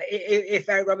if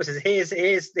Eric Roberts says,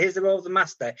 here's the role of the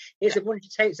Master, here's a bunch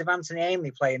of tapes of Anthony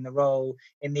Ainley playing the role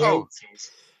in the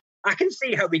 80s, I can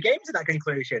see how we came to that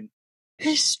conclusion.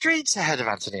 He's streets ahead of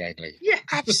Anthony Ainley. Yeah.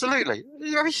 Absolutely. I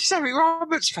mean, he's Eric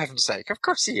Roberts, for heaven's sake. Of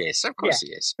course he is. Of course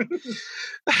he is.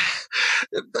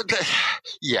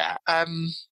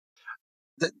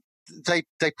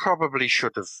 They probably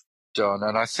should have done,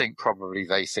 and I think probably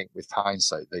they think with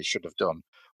hindsight they should have done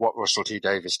what Russell T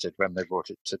Davies did when they brought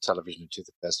it to television in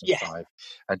 2005,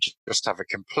 and just have a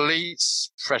complete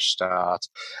fresh start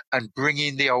and bring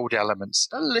in the old elements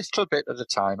a little bit at a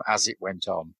time as it went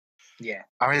on.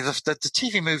 I mean, the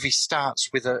TV movie starts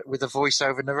with a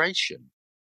voiceover narration.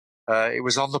 It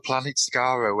was on the planet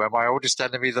Skaro, where my oldest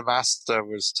enemy, the Master,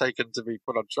 was taken to be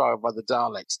put on trial by the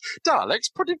Daleks. Daleks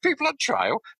putting people on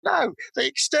trial? No, they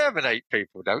exterminate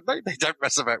people, don't they? They don't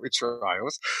mess about with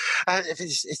trials.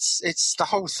 It's the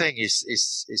whole thing is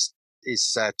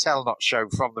tell not show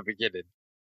from the beginning.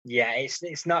 Yeah,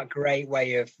 it's not a great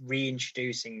way of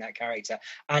reintroducing that character,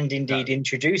 and indeed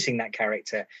introducing that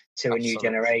character to a new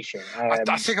generation.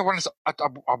 I think I want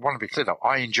to be clear though.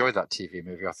 I enjoy that TV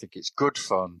movie. I think it's good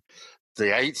fun.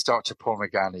 The Eighth Doctor, Paul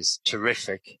McGann, is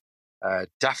terrific.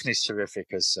 Daphne's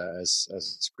terrific as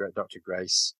Dr.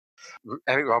 Grace.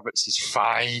 Eric Roberts is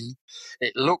fine.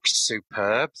 It looks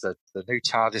superb. The new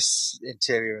TARDIS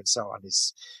interior and so on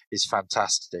is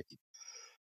fantastic.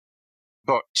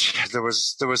 But there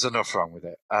was enough wrong with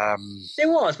it. There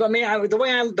was, but I mean,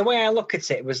 the way I look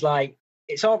at it was like,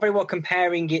 it's all very well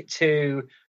comparing it to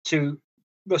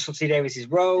Russell T Davies'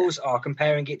 Rose, or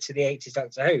comparing it to the 80s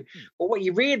Doctor Who. But what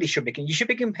you really should be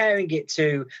comparing it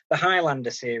to the Highlander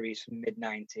series from the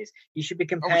mid-90s. You should be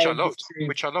comparing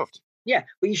which I loved. Yeah,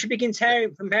 but you should be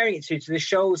comparing it to the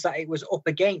shows that it was up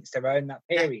against around that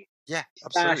period. Yeah,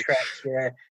 absolutely. Star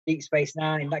Trek, Deep Space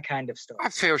Nine, that kind of stuff. I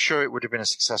feel sure it would have been a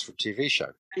successful TV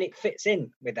show, and it fits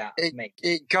in with that.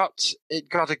 It got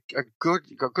good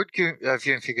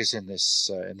viewing figures in this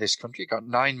country. It got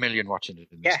 9 million watching it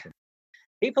in this country.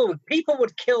 People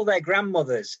would kill their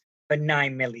grandmothers for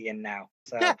 9 million now.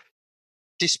 So. Yeah,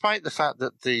 despite the fact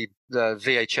that the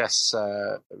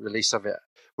VHS release of it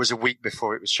was a week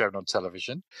before it was shown on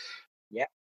television. Yeah.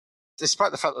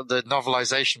 Despite the fact that the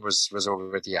novelization was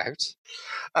already out,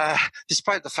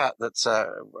 despite the fact that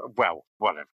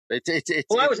whatever.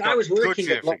 I was working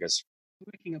at Blockbuster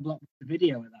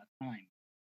Video at that time,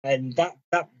 and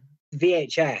that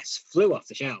VHS flew off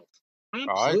the shelf.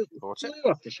 Absolutely flew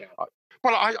off the shelf.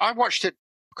 Well, I watched it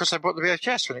because I bought the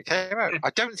VHS when it came out. I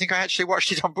don't think I actually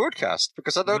watched it on broadcast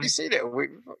because I'd only seen it a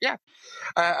week before. Yeah.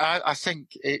 I think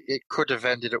it could have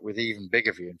ended up with even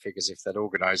bigger viewing figures if they'd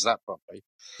organised that properly.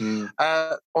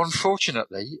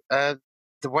 Unfortunately,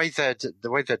 the way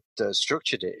they'd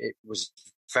structured it, it was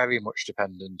very much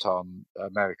dependent on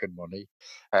American money.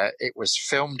 It was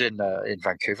filmed in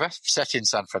Vancouver, set in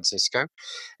San Francisco.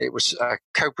 It was a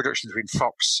co-production between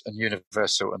Fox and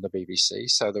Universal and the BBC.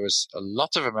 So there was a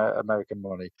lot of American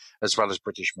money as well as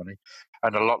British money,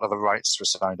 and a lot of the rights were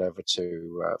signed over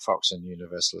to Fox and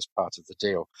Universal as part of the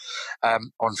deal.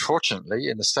 Unfortunately,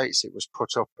 in the States, it was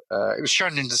put up. It was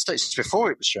shown in the States before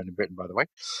it was shown in Britain, by the way.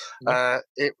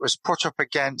 It was put up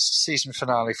against season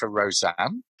finale for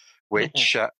Roseanne,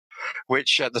 which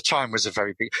at the time was a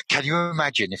very big. Can you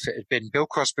imagine if it had been Bill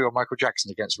Crosby or Michael Jackson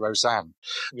against Roseanne?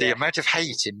 The amount of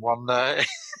hate in one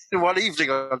evening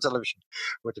on television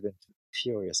would have been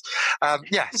furious.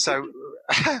 So,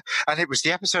 and it was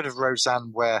the episode of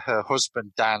Roseanne where her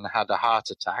husband, Dan, had a heart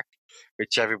attack,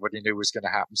 which everybody knew was going to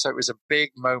happen. So it was a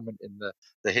big moment in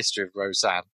the history of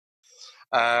Roseanne.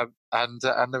 And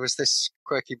there was this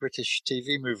quirky British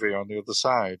TV movie on the other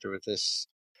side with this.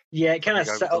 Yeah, it kind of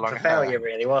set up for failure,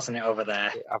 really, wasn't it, over there?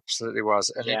 It absolutely was.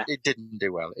 And it didn't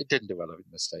do well. It didn't do well in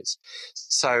the States.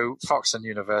 So Fox and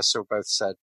Universal both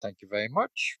said, thank you very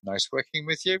much. Nice working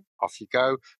with you. Off you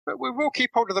go. But we will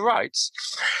keep hold of the rights.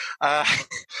 And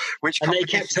they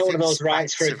kept hold of those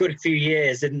rights for a good few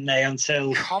years, didn't they?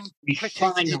 Until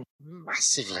complicated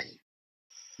massively.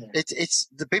 Yeah. It's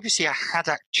the BBC had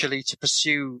actually to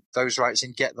pursue those rights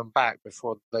and get them back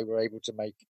before they were able to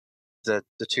make the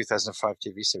 2005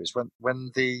 TV series.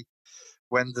 When the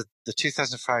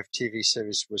 2005 TV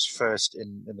series was first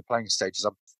in the playing stages, I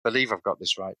believe I've got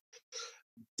this right,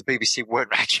 the BBC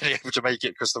weren't actually able to make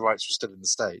it because the rights were still in the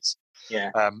States. Yeah.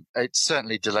 It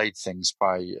certainly delayed things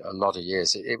by a lot of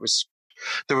years.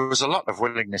 There was a lot of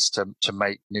willingness to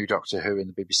make new Doctor Who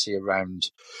in the BBC around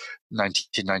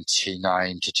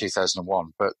 1999 to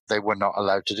 2001, but they were not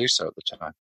allowed to do so at the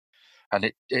time. And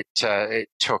it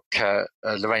took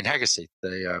Lorraine Heggessy,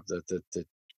 the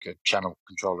channel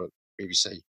controller at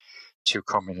BBC, to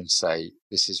come in and say,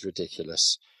 "This is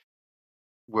ridiculous.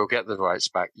 We'll get the rights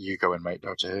back. You go and make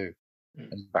Doctor Who."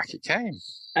 And back it came.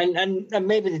 And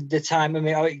maybe the time,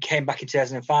 it came back in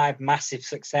 2005, massive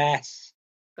success,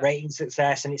 rating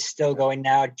success, and it's still going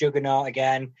now. Juggernaut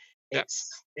again.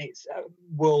 It's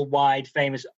worldwide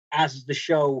famous as the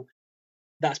show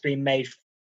that's been made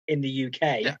in the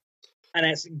UK. Yeah. And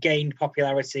it's gained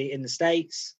popularity in the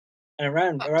States and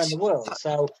around the world.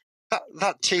 So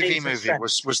that TV movie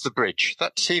was the bridge.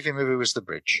 That TV movie was the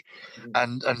bridge,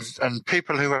 and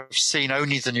people who have seen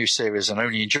only the new series and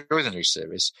only enjoy the new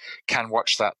series can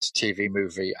watch that TV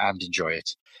movie and enjoy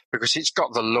it because it's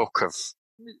got the look of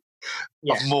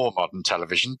more modern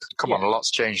television. Come on, a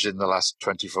lot's changed in the last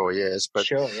 24 years, but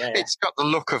it's got the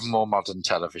look of more modern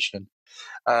television.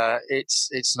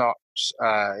 It's not.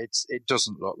 It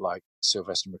doesn't look like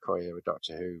Sylvester McCoy or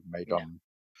Doctor Who made on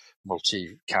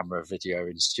multi-camera video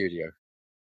in studio.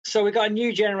 So we've got a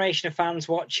new generation of fans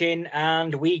watching,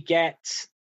 and we get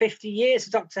 50 years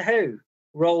of Doctor Who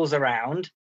rolls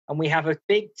around, and we have a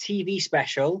big TV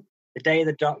special, the Day of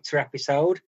the Doctor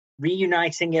episode,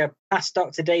 reuniting a past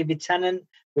Doctor David Tennant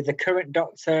with the current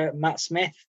Doctor Matt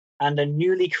Smith and a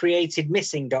newly created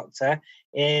missing Doctor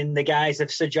in the guise of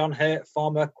Sir John Hurt,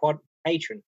 former Quad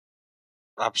patron.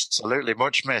 Absolutely,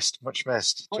 much missed,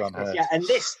 John Hurt. Yeah, and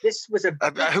this was a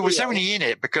who was only in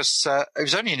it because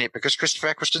Christopher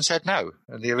Eccleston said no,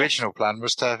 and the original plan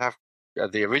was to have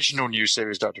the original new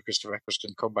series Dr. Christopher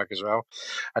Eccleston come back as well,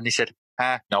 and he said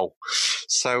no.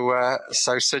 So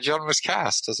Sir John was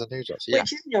cast as a new Doctor. Yeah.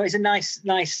 Which is a nice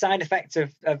side effect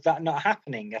of that not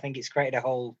happening. I think it's created a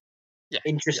whole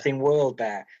interesting world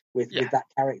there with that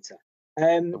character.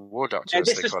 The War Doctor, as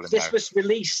they call him this now. was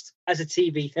released as a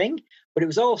TV thing, but it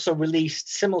was also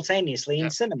released simultaneously in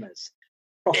cinemas.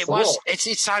 It was.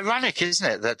 It's ironic, isn't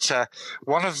it, that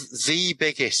one of the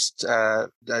biggest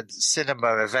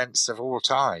cinema events of all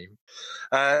time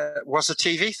was a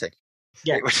TV thing.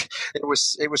 Yeah, it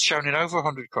was shown in over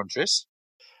 100 countries.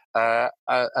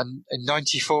 And in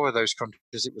 94 of those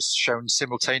countries, it was shown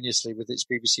simultaneously with its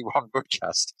BBC One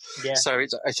broadcast. Yeah. So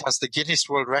it has the Guinness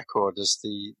World Record as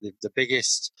the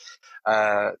biggest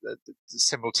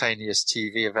simultaneous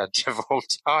TV event of all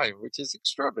time, which is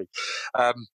extraordinary.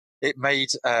 It made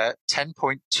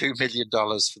 $10.2 million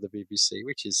for the BBC,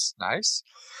 which is nice.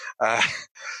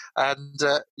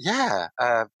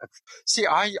 See,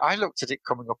 I looked at it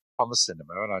coming up on the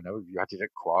cinema, and I know you had it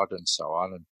at Quad and so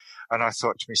on, and I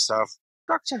thought to myself,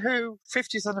 Doctor Who,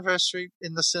 50th anniversary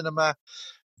in the cinema?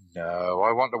 No,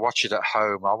 I want to watch it at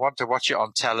home. I want to watch it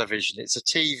on television. It's a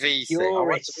TV thing. I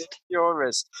want to be a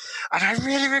purist. And I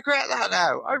really regret that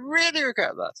now. I really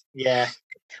regret that. Yeah.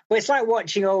 Well, it's like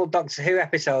watching old Doctor Who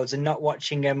episodes and not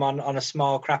watching them on a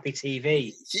small, crappy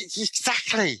TV.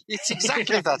 Exactly. It's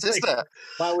exactly that, isn't it?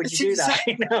 Why would you do that?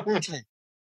 Exactly.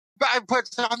 But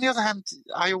on the other hand,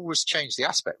 I always change the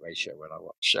aspect ratio when I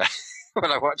watch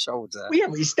when I watch old. Well, yeah,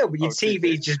 but your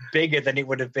TV is just bigger than it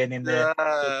would have been in the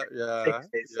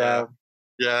 60s. So.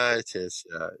 Yeah, it is.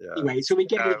 Yeah. Anyway, so we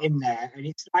get it in there, and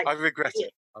it's like I regret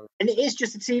it. And it is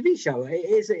just a TV show.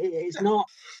 It's not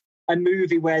a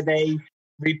movie where they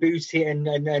reboot it,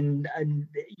 and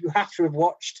you have to have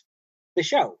watched the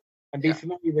show and be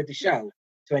familiar with the show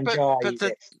to enjoy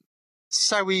it.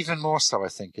 So even more so, I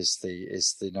think, is the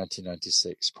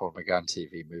 1996 Paul McGann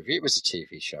TV movie. It was a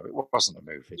TV show. It wasn't a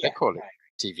movie. They call it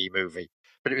a TV movie.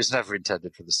 but it was never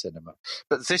intended for the cinema.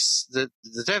 But the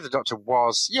Day of the Doctor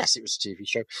was, yes, it was a TV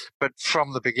show, but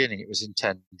from the beginning it was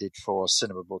intended for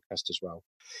cinema broadcast as well.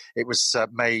 It was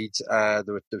made. There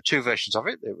were two versions of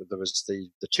it. There was the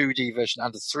 2D version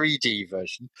and the 3D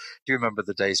version. Do you remember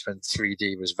the days when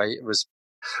 3D was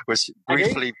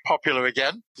briefly popular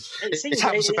again? It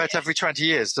happens about every 20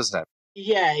 years, doesn't it?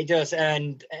 Yeah, it does.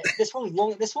 And this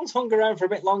one's hung around for a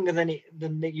bit longer than it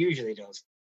usually does.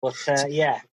 But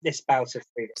yeah, this bout of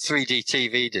 3D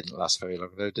TV didn't last very long,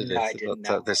 though, did it? No, it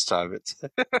didn't. This time, it.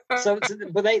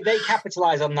 But they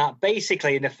capitalise on that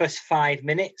basically in the first 5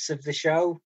 minutes of the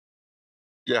show.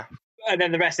 Yeah, and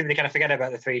then the rest of it, they kind of forget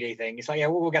about the 3D thing. It's like, yeah,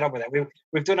 we'll get on with it.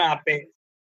 We've done our bit.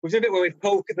 We've done a bit where we've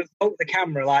poked the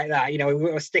camera like that. You know,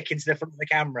 we were sticking to the front of the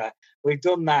camera. We've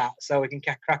done that, so we can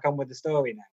crack on with the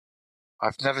story now.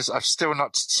 I've still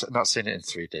not seen it in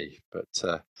 3D,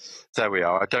 but there we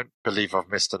are. I don't believe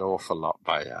I've missed an awful lot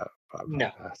by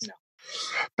no.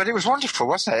 But it was wonderful,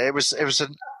 wasn't it?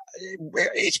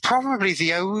 It's probably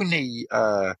the only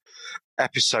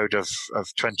episode of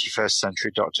 21st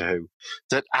century Doctor Who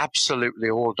that absolutely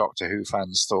all Doctor Who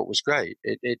fans thought was great.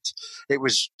 It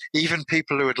was even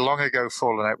people who had long ago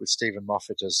fallen out with Stephen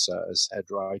Moffat as head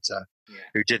writer,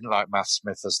 who didn't like Matt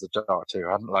Smith as the Doctor, who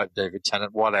hadn't liked David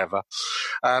Tennant, whatever.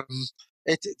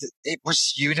 It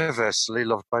was universally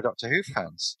loved by Doctor Who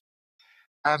fans.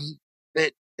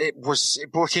 It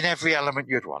brought in every element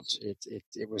you'd want.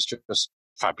 It was just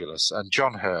fabulous. And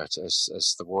John Hurt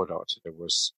as the War Doctor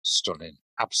was stunning,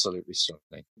 absolutely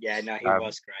stunning. Yeah, no, he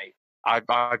was great. I'm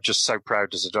just so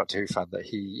proud as a Doctor Who fan that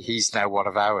he's now one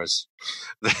of ours.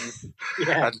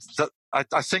 Yeah. And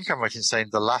I think I'm right in saying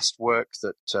the last work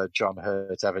that John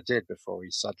Hurt ever did before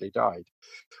he sadly died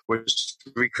was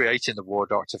recreating the War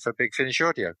Doctor for Big Finish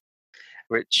Audio,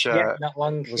 which not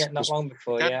long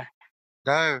before.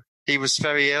 No, he was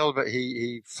very ill, but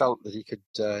he felt that he could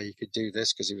do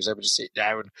this because he was able to sit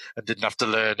down and didn't have to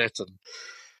learn it. And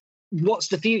what's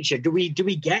the future? Do we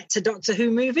get to Doctor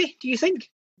Who movie? Do you think?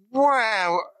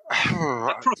 Well,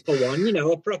 a proper one,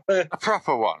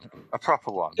 a proper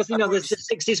one. Because the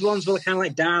 60s ones were kind of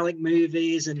like Dalek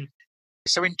movies, and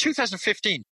so in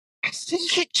 2015, I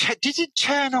think did it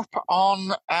turn up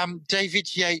on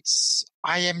David Yates'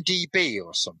 IMDb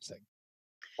or something,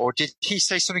 or did he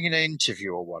say something in an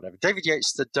interview or whatever? David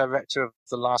Yates, the director of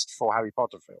the last 4 Harry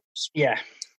Potter films. Yeah.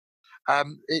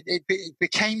 It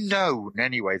became known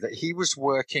anyway that he was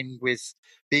working with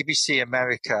BBC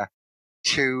America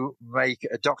to make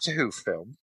a Doctor Who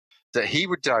film that he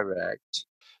would direct,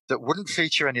 that wouldn't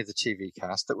feature any of the TV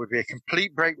cast, that would be a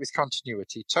complete break with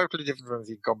continuity, totally different from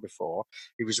anything gone before.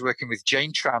 He was working with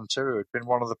Jane Tranter, who had been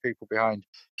one of the people behind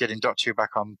getting Doctor Who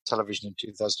back on television in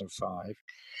 2005.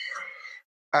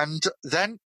 And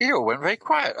then it all went very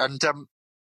quiet. And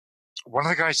one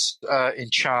of the guys in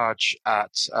charge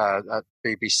at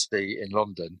BBC in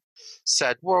London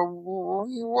said, well,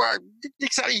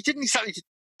 he didn't exactly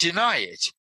deny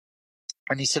it.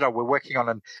 And he said, we're working on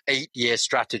an 8-year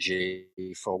strategy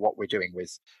for what we're doing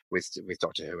with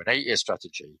Doctor Who, an 8-year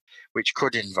strategy, which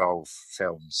could involve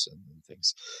films and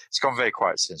things. It's gone very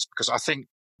quiet since, because I think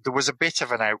there was a bit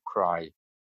of an outcry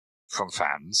from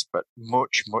fans, but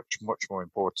much, much, much more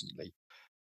importantly,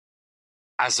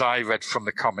 as I read from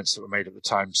the comments that were made at the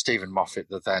time, Stephen Moffat,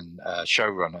 the then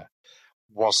showrunner,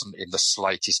 wasn't in the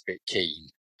slightest bit keen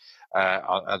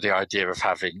on the idea of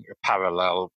having a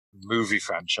parallel movie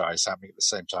franchise happening at the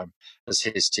same time as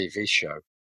his TV show.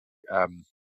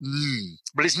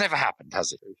 But it's never happened,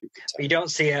 has it? You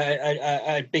don't see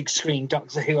a big screen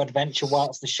Doctor Who adventure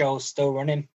whilst the show's still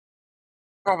running?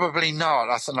 Probably not.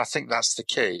 I think that's the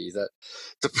key, that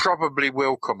there probably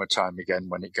will come a time again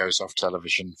when it goes off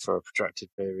television for a protracted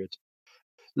period.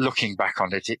 Looking back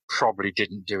on it, it probably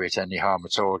didn't do it any harm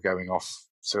at all going off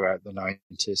throughout the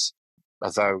 90s.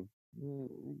 Although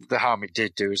the harm it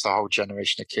did do is the whole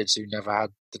generation of kids who never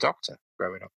had the Doctor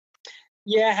growing up.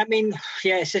 Yeah, I mean,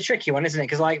 it's a tricky one, isn't it?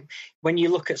 Because like when you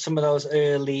look at some of those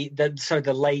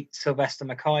the late Sylvester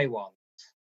McCoy ones,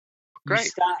 Great. You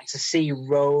start to see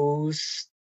Rose,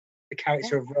 the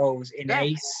character of Rose in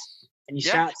Ace, and you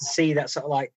start to see that sort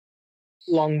of like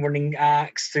long-running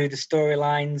arcs through the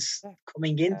storylines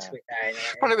coming into it there.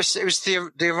 Well, it was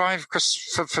the arrival, because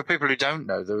for people who don't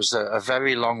know, there was a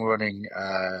very long-running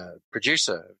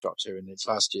producer of Doctor Who in its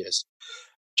last years,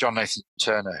 John Nathan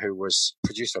Turner, who was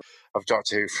producer of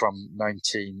Doctor Who from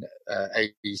 1980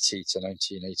 to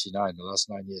 1989, the last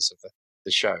 9 years of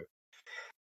the show.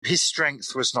 His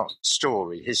strength was not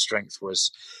story. His strength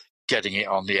was getting it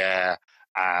on the air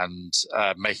and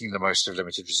making the most of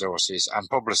limited resources and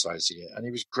publicising it. And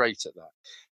he was great at that.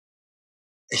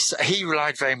 he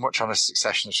relied very much on a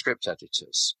succession of script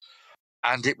editors.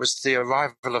 And it was the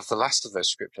arrival of the last of those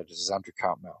script editors, Andrew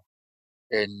Cartmel,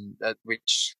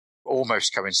 which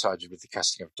almost coincided with the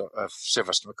casting of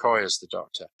Sylvester McCoy as the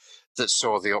Doctor, that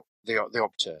saw the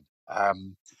upturn.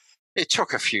 It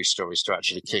took a few stories to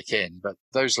actually kick in, but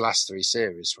those last 3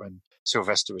 series, when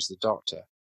Sylvester was the Doctor,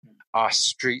 are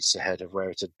streets ahead of where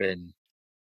it had been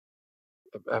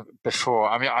before.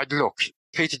 I mean, look,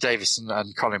 Peter Davison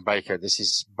and Colin Baker, this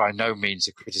is by no means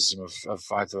a criticism of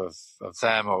either of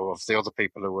them or of the other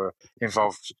people who were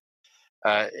involved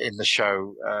in the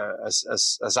show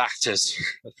as actors,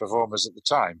 as performers at the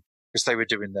time, because they were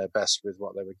doing their best with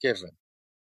what they were given.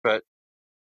 But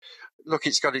look,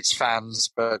 it's got its fans,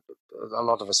 but a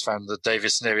lot of us found the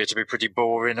Davison era to be pretty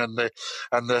boring, and the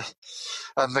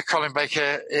Colin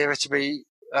Baker era to be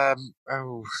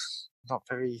not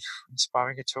very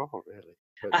inspiring at all, really.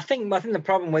 But I think the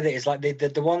problem with it is like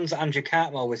the ones that Andrew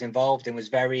Cartmel was involved in was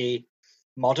very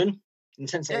modern, in the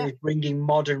sense that he was bringing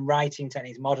modern writing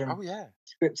techniques, modern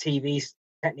script TV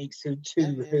techniques to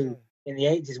Who in the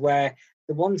 80s, where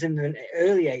the ones in the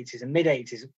early 80s and mid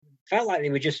 80s felt like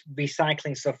they were just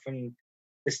recycling stuff from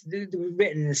they were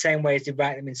written in the same way as they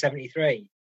write them in 73,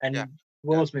 and the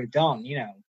world's moved on,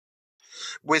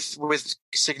 with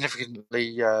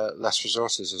significantly less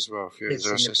resources as well. Fewer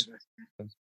resources.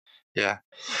 Yeah.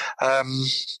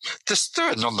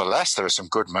 Nonetheless, there are some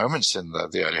good moments in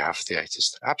the early half of the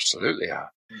 80s. There absolutely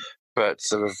are. But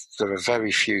there are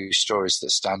very few stories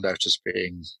that stand out as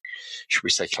being, should we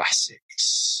say,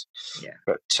 classics. Yeah.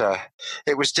 But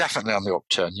it was definitely on the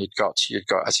upturn. You'd got,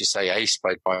 as you say, Ace,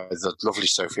 played by the lovely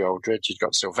Sophie Aldred. You'd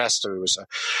got Sylvester, who was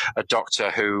a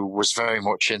Doctor who was very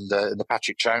much in the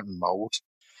Patrick Troughton mould.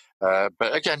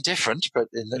 But again, different, but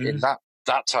in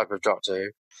that type of Doctor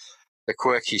Who, the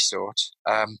quirky sort,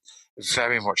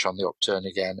 very much on the upturn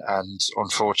again. And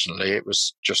unfortunately, it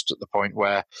was just at the point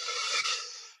where,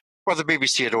 well, the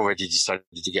BBC had already decided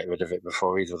to get rid of it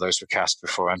before either of those were cast,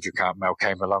 before Andrew Cartmel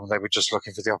came along. They were just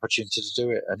looking for the opportunity to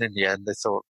do it. And in the end, they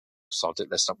thought, sod it,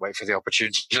 let's not wait for the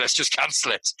opportunity, let's just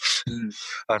cancel it. And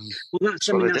that's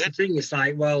the thing. It's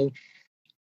like, well,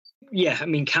 yeah, I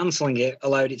mean, cancelling it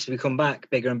allowed it to become back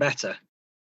bigger and better.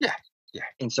 Yeah.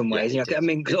 In some ways, I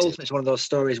mean, because ultimately it's one of those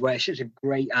stories where it's such a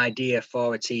great idea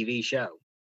for a TV show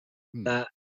that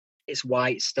it's why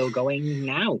it's still going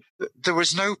now. There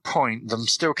was no point them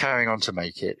still carrying on to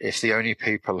make it if the only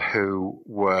people who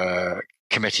were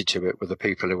committed to it were the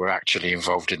people who were actually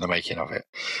involved in the making of it.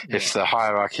 Yeah. If the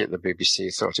hierarchy at the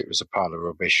BBC thought it was a pile of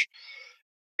rubbish,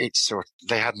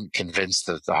 they hadn't convinced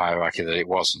the hierarchy that it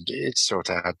wasn't. It sort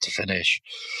of had to finish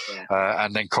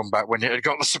and then come back when it had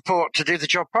got the support to do the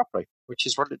job properly, which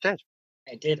is what it did.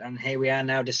 It did, and here we are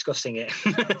now discussing it.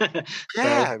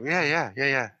 Yeah.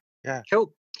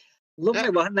 Cool. Lovely. Yeah.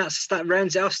 Well, that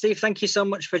rounds it off. Steve, thank you so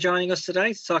much for joining us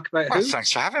today to talk about Who.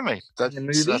 Thanks for having me. The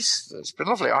movies. It's been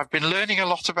lovely. I've been learning a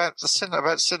lot about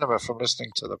cinema from listening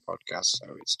to the podcast, so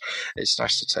it's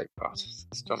nice to take part.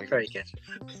 It's very good.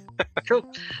 Cool.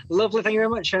 Lovely. Thank you very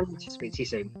much, and speak to you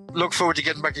soon. Look forward to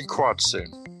getting back in quad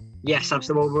soon. Yes,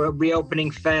 absolutely. We're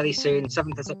reopening fairly soon,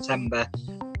 7th of September,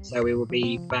 so we will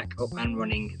be back up and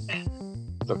running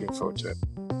then. Looking forward to it.